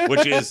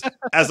 which is,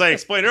 as I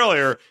explained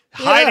earlier,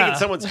 hiding in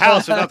someone's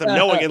house without them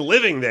knowing and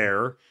living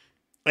there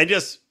and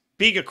just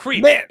being a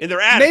creep in their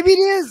attic. Maybe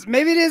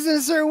it is in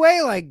a certain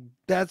way, like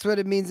That's what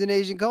it means in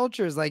Asian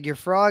cultures. Like you're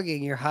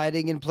frogging, you're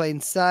hiding in plain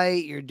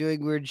sight, you're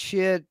doing weird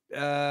shit.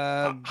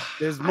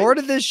 There's more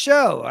to this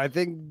show. I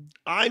think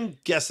I'm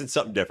guessing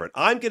something different.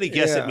 I'm going to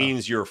guess it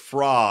means you're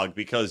frog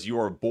because you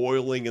are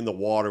boiling in the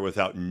water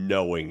without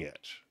knowing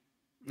it.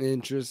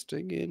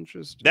 Interesting.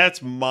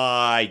 That's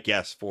my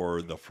guess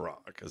for the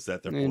frog, is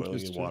that they're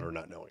boiling in water,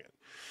 not knowing it.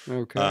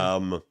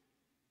 Okay.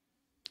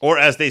 Or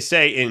as they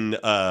say in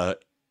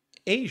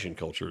Asian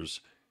cultures,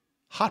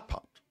 hot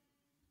pot.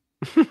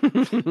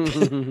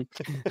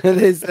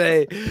 They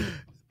say,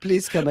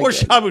 please come or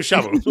again. Shabu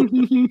shabu.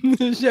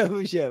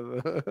 Shabu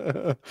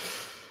shabu.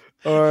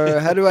 Or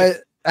how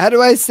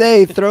do I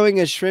say throwing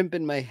a shrimp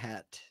in my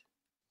hat?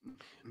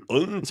 No,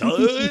 I'm not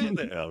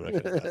gonna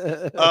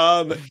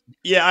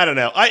yeah, I don't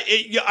know.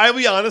 I'll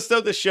be honest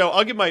though, this show,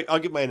 I'll give my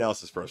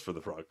analysis first for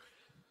the frog.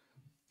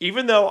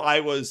 Even though I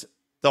was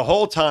the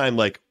whole time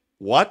like,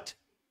 what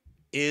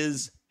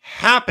is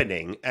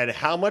happening and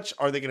how much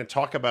are they going to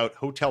talk about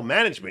hotel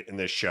management in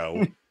this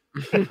show?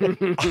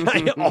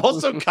 I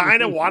also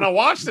kind of want to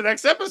watch the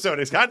next episode.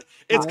 It's kind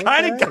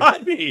of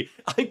got me.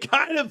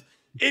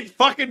 It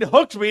fucking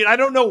hooked me, and I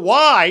don't know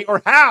why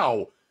or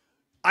how.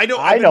 I've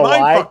been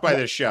mind fucked by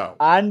this show.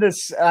 I'm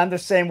the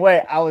same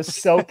way. I was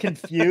so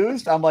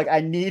confused. I'm like, I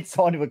need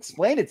someone to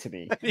explain it to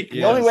me.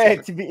 The only way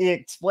to be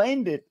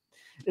explained it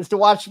is to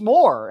watch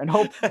more and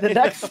hope the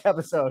next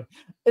episend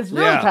is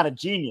really kind of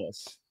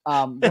genius.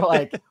 They're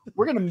like,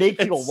 we're gonna make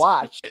people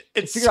watch.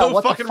 It's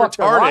so fucking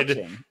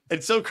retarded.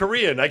 It's so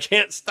Korean. I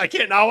can't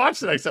not watch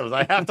the next episode.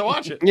 I have to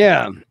watch it.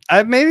 Yeah,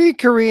 maybe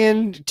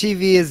Korean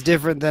TV is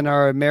different than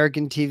our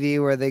American TV,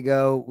 where they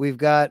go, we've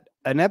got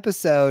an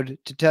episode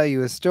to tell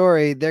you a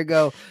story. They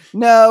go,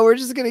 no, we're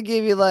just gonna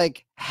give you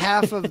like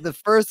half of the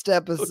first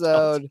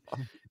episode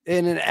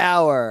in an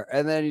hour,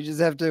 and then you just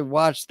have to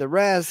watch the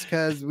rest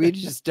because we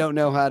just don't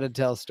know how to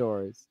tell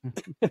stories.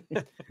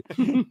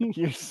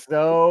 You're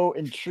so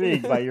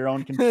intrigued by your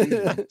own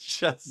confusion.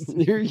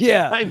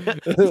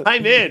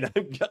 I'm in.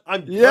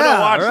 I'm gonna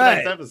watch the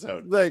next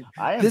episode. Like,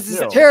 this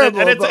is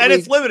terrible, and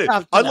it's limited.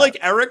 Unlike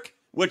Eric,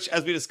 which,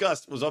 as we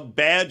discussed, was a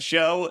bad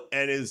show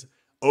and is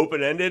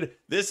open-ended.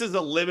 This is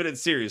a limited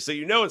series, so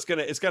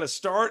it's gonna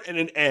start and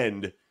an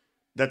end.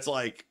 That's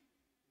like,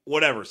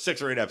 whatever,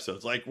 6 or 8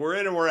 episodes. Like, we're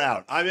in and we're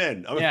out. I'm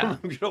in. I'm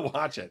gonna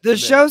watch it. The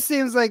show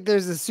seems like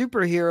there's a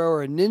superhero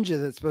or a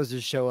ninja that's supposed to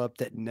show up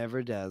that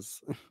never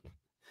does.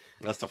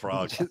 That's the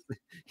frog.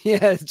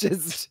 It's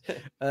just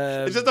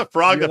a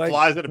frog that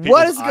flies into people's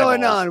What is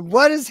going on?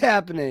 What is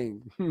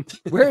happening?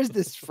 Where's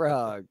this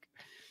frog?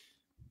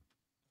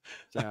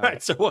 All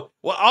right, so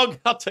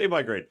I'll tell you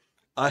my grade.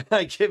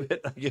 I give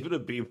it a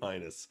B-,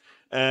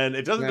 and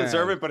it doesn't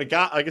deserve it, but it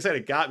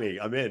got me.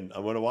 I'm in.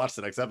 I'm gonna watch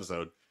the next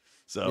episode.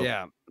 So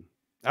yeah,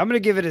 I'm gonna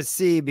give it a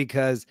C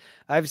because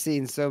I've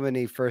seen so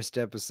many first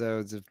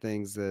episodes of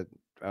things that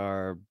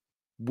are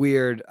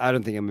weird. I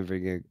don't think I'm ever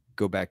gonna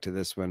go back to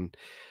this one.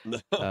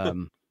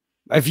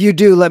 If you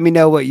do, let me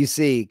know what you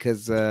see,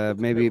 because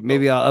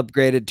maybe I'll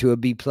upgrade it to a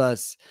B+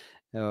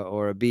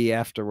 or a B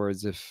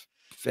afterwards if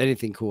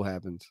anything cool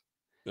happens.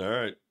 All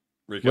right,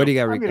 Rico. What do you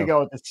got, Rico? I'm gonna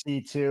go with a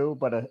C too,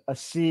 but a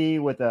C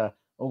with a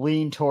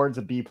lean towards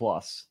a B+.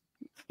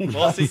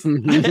 Well, see,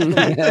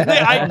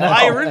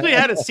 I originally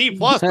had a C+,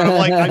 but I'm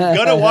like, I'm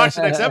gonna watch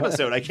the next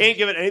episode. I can't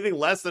give it anything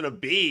less than a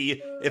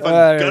B if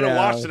I'm gonna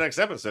watch the next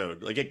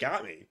episode. Like, it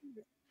got me.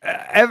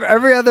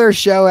 Every other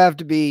show have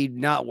to be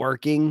not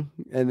working,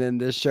 and then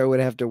this show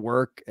would have to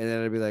work, and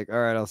then I'd be like, all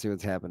right, I'll see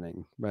what's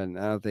happening. But I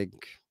don't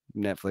think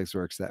Netflix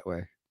works that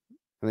way.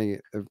 I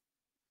think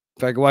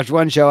if I can watch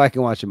one show, I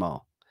can watch them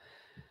all.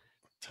 I'm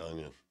telling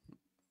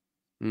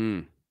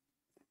you.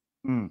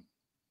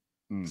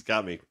 It's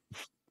got me.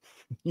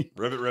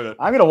 Rivet.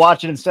 I'm gonna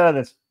watch it instead of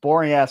this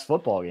boring ass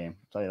football game.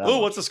 I'll tell you that. Oh,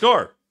 what's the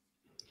score?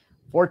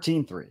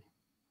 14-3.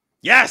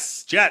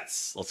 Yes,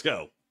 Jets. Let's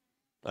go.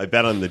 I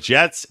bet on the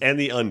Jets and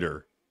the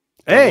under.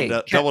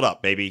 Doubled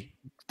up, baby.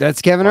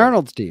 That's Kevin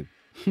Arnold's team.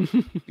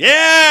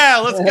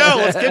 Yeah, let's go.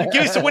 Let's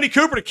give me some Winnie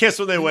Cooper to kiss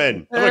when they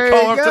win. I'm gonna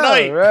call her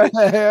tonight. Right.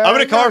 I'm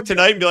gonna call her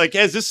tonight and be like,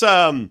 hey, is this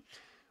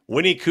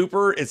Winnie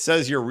Cooper? It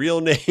says your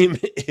real name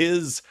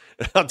is.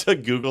 I'll have to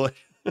Google it.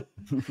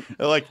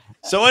 They're like,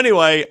 so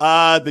anyway,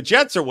 the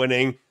Jets are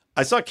winning.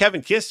 I saw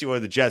Kevin kiss you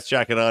with the Jets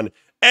jacket on.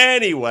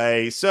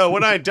 Anyway, so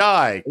when I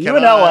die,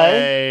 can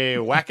I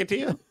whack it to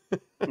you?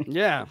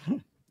 Yeah.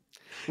 Can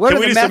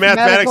we do some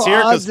mathematics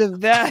here? Odds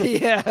of that?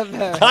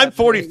 Yeah, I'm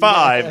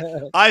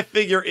 45. I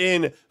figure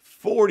in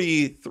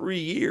 43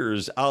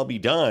 years I'll be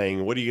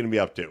dying. What are you going to be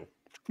up to?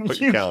 Put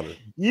your calendar.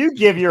 You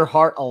give your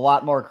heart a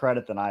lot more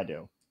credit than I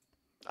do.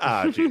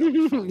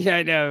 Yeah,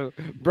 I know.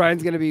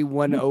 Brian's gonna be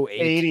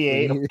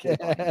 108.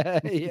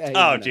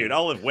 88. Dude,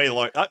 I'll live way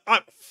long.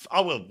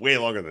 I'll live way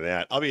longer than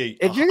that. I'll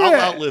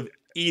outlive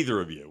either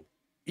of you.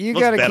 You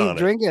gotta keep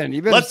drinking.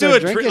 You better let's do a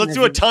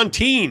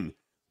tontine.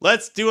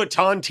 Let's do a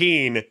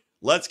tontine.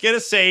 Let's get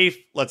a safe.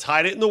 Let's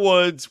hide it in the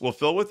woods. We'll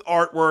fill it with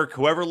artwork.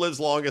 Whoever lives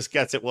longest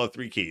gets it. We'll have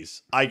 3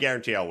 keys. I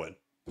guarantee I'll win.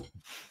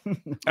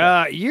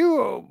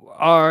 You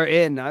are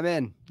in. I'm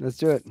in. Let's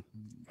do it.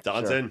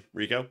 Don's in.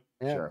 Rico?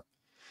 Yeah. Sure.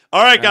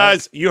 All right,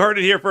 guys, you heard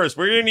it here first.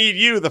 We're going to need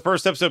you, the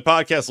first episode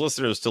podcast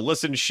listeners, to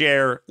listen,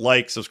 share,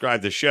 like,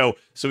 subscribe to the show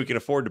so we can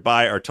afford to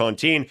buy our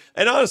Tontine.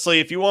 And honestly,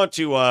 if you want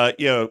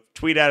to,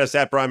 tweet at us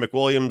at Brian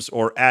McWilliams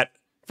or at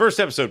First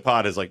Episode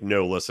Pod has like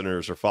no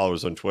listeners or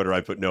followers on Twitter.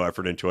 I put no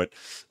effort into it.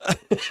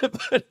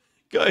 But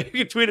you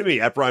can tweet at me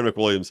at Brian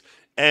McWilliams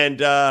and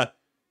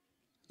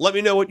let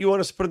me know what you want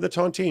us to put in the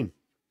Tontine.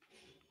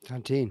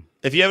 Tontine.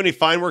 If you have any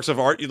fine works of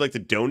art you'd like to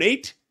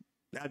donate,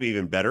 that'd be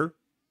even better.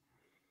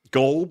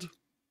 Gold.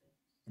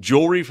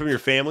 Jewelry from your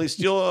family,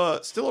 still a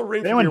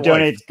ring. If anyone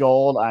donates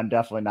gold, I'm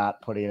definitely not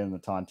putting it in the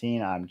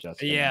Tontine. I'm just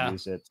going to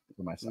use it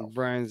for myself.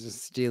 Brian's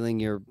just stealing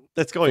your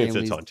that's going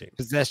into the Tontine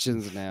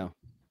possessions now.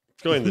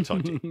 It's going to the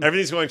Tontine.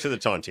 Everything's going to the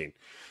Tontine.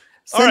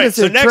 All right,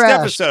 so next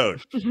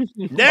episode.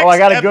 I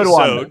got a good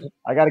one.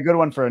 I got a good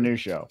one for a new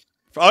show.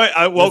 All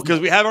right, well, because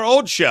we have our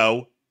old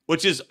show,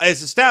 which is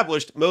as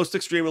established Most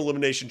Extreme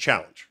Elimination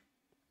Challenge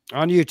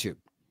on YouTube.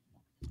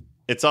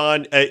 It's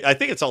on. I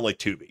think it's on like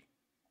Tubi.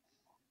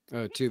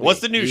 Oh, Tubi.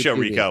 What's the new show,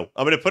 Rico?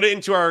 I'm going to put it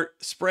into our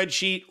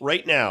spreadsheet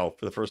right now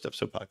for the first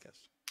episode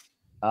podcast.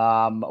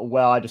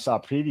 Well, I just saw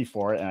a preview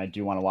for it, and I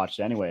do want to watch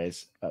it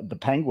anyways. The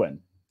Penguin.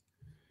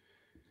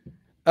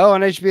 Oh, on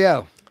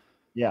HBO.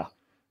 Yeah.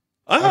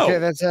 Oh, okay,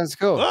 that sounds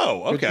cool.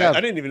 Oh, okay. I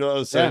didn't even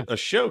know there was a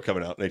show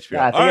coming out on HBO.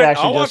 Yeah, I think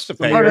I'll watch the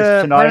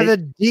Penguin. Part of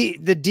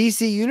the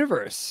DC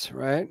universe,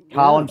 right?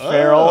 Colin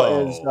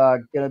Farrell is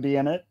going to be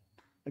in it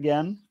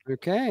again.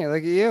 Okay,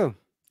 look at you.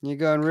 You're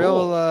going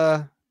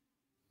real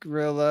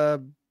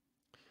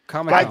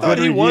comic. I thought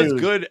he was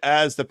good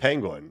as the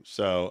Penguin.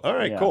 So, all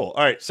right, cool.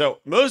 All right, so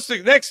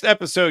next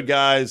episode,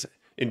 guys,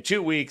 in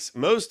 2 weeks,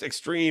 Most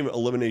Extreme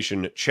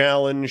Elimination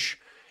Challenge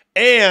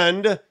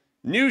and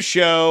new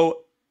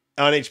show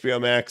on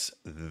HBO Max,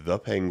 The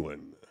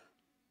Penguin.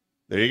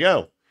 There you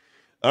go.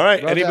 All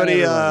right, well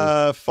anybody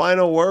done,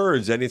 final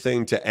words?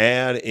 Anything to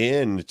add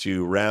in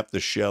to wrap the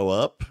show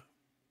up?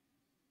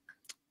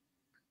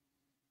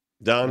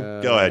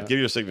 Don, go ahead. Give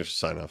your signature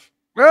sign off.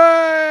 It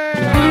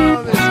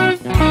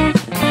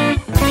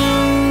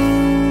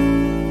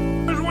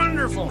was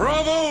wonderful.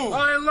 Bravo!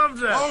 I loved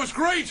that. Oh, it was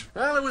great.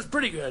 Well, it was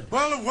pretty good.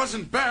 Well, it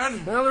wasn't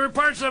bad. Well, there were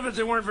parts of it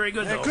that weren't very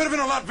good, though. It could have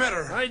been a lot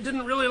better. I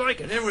didn't really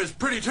like it. It was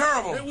pretty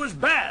terrible. It was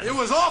bad. It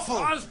was awful.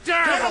 It was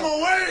terrible. Get him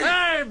away!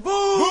 Hey,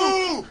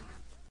 boo! Boo!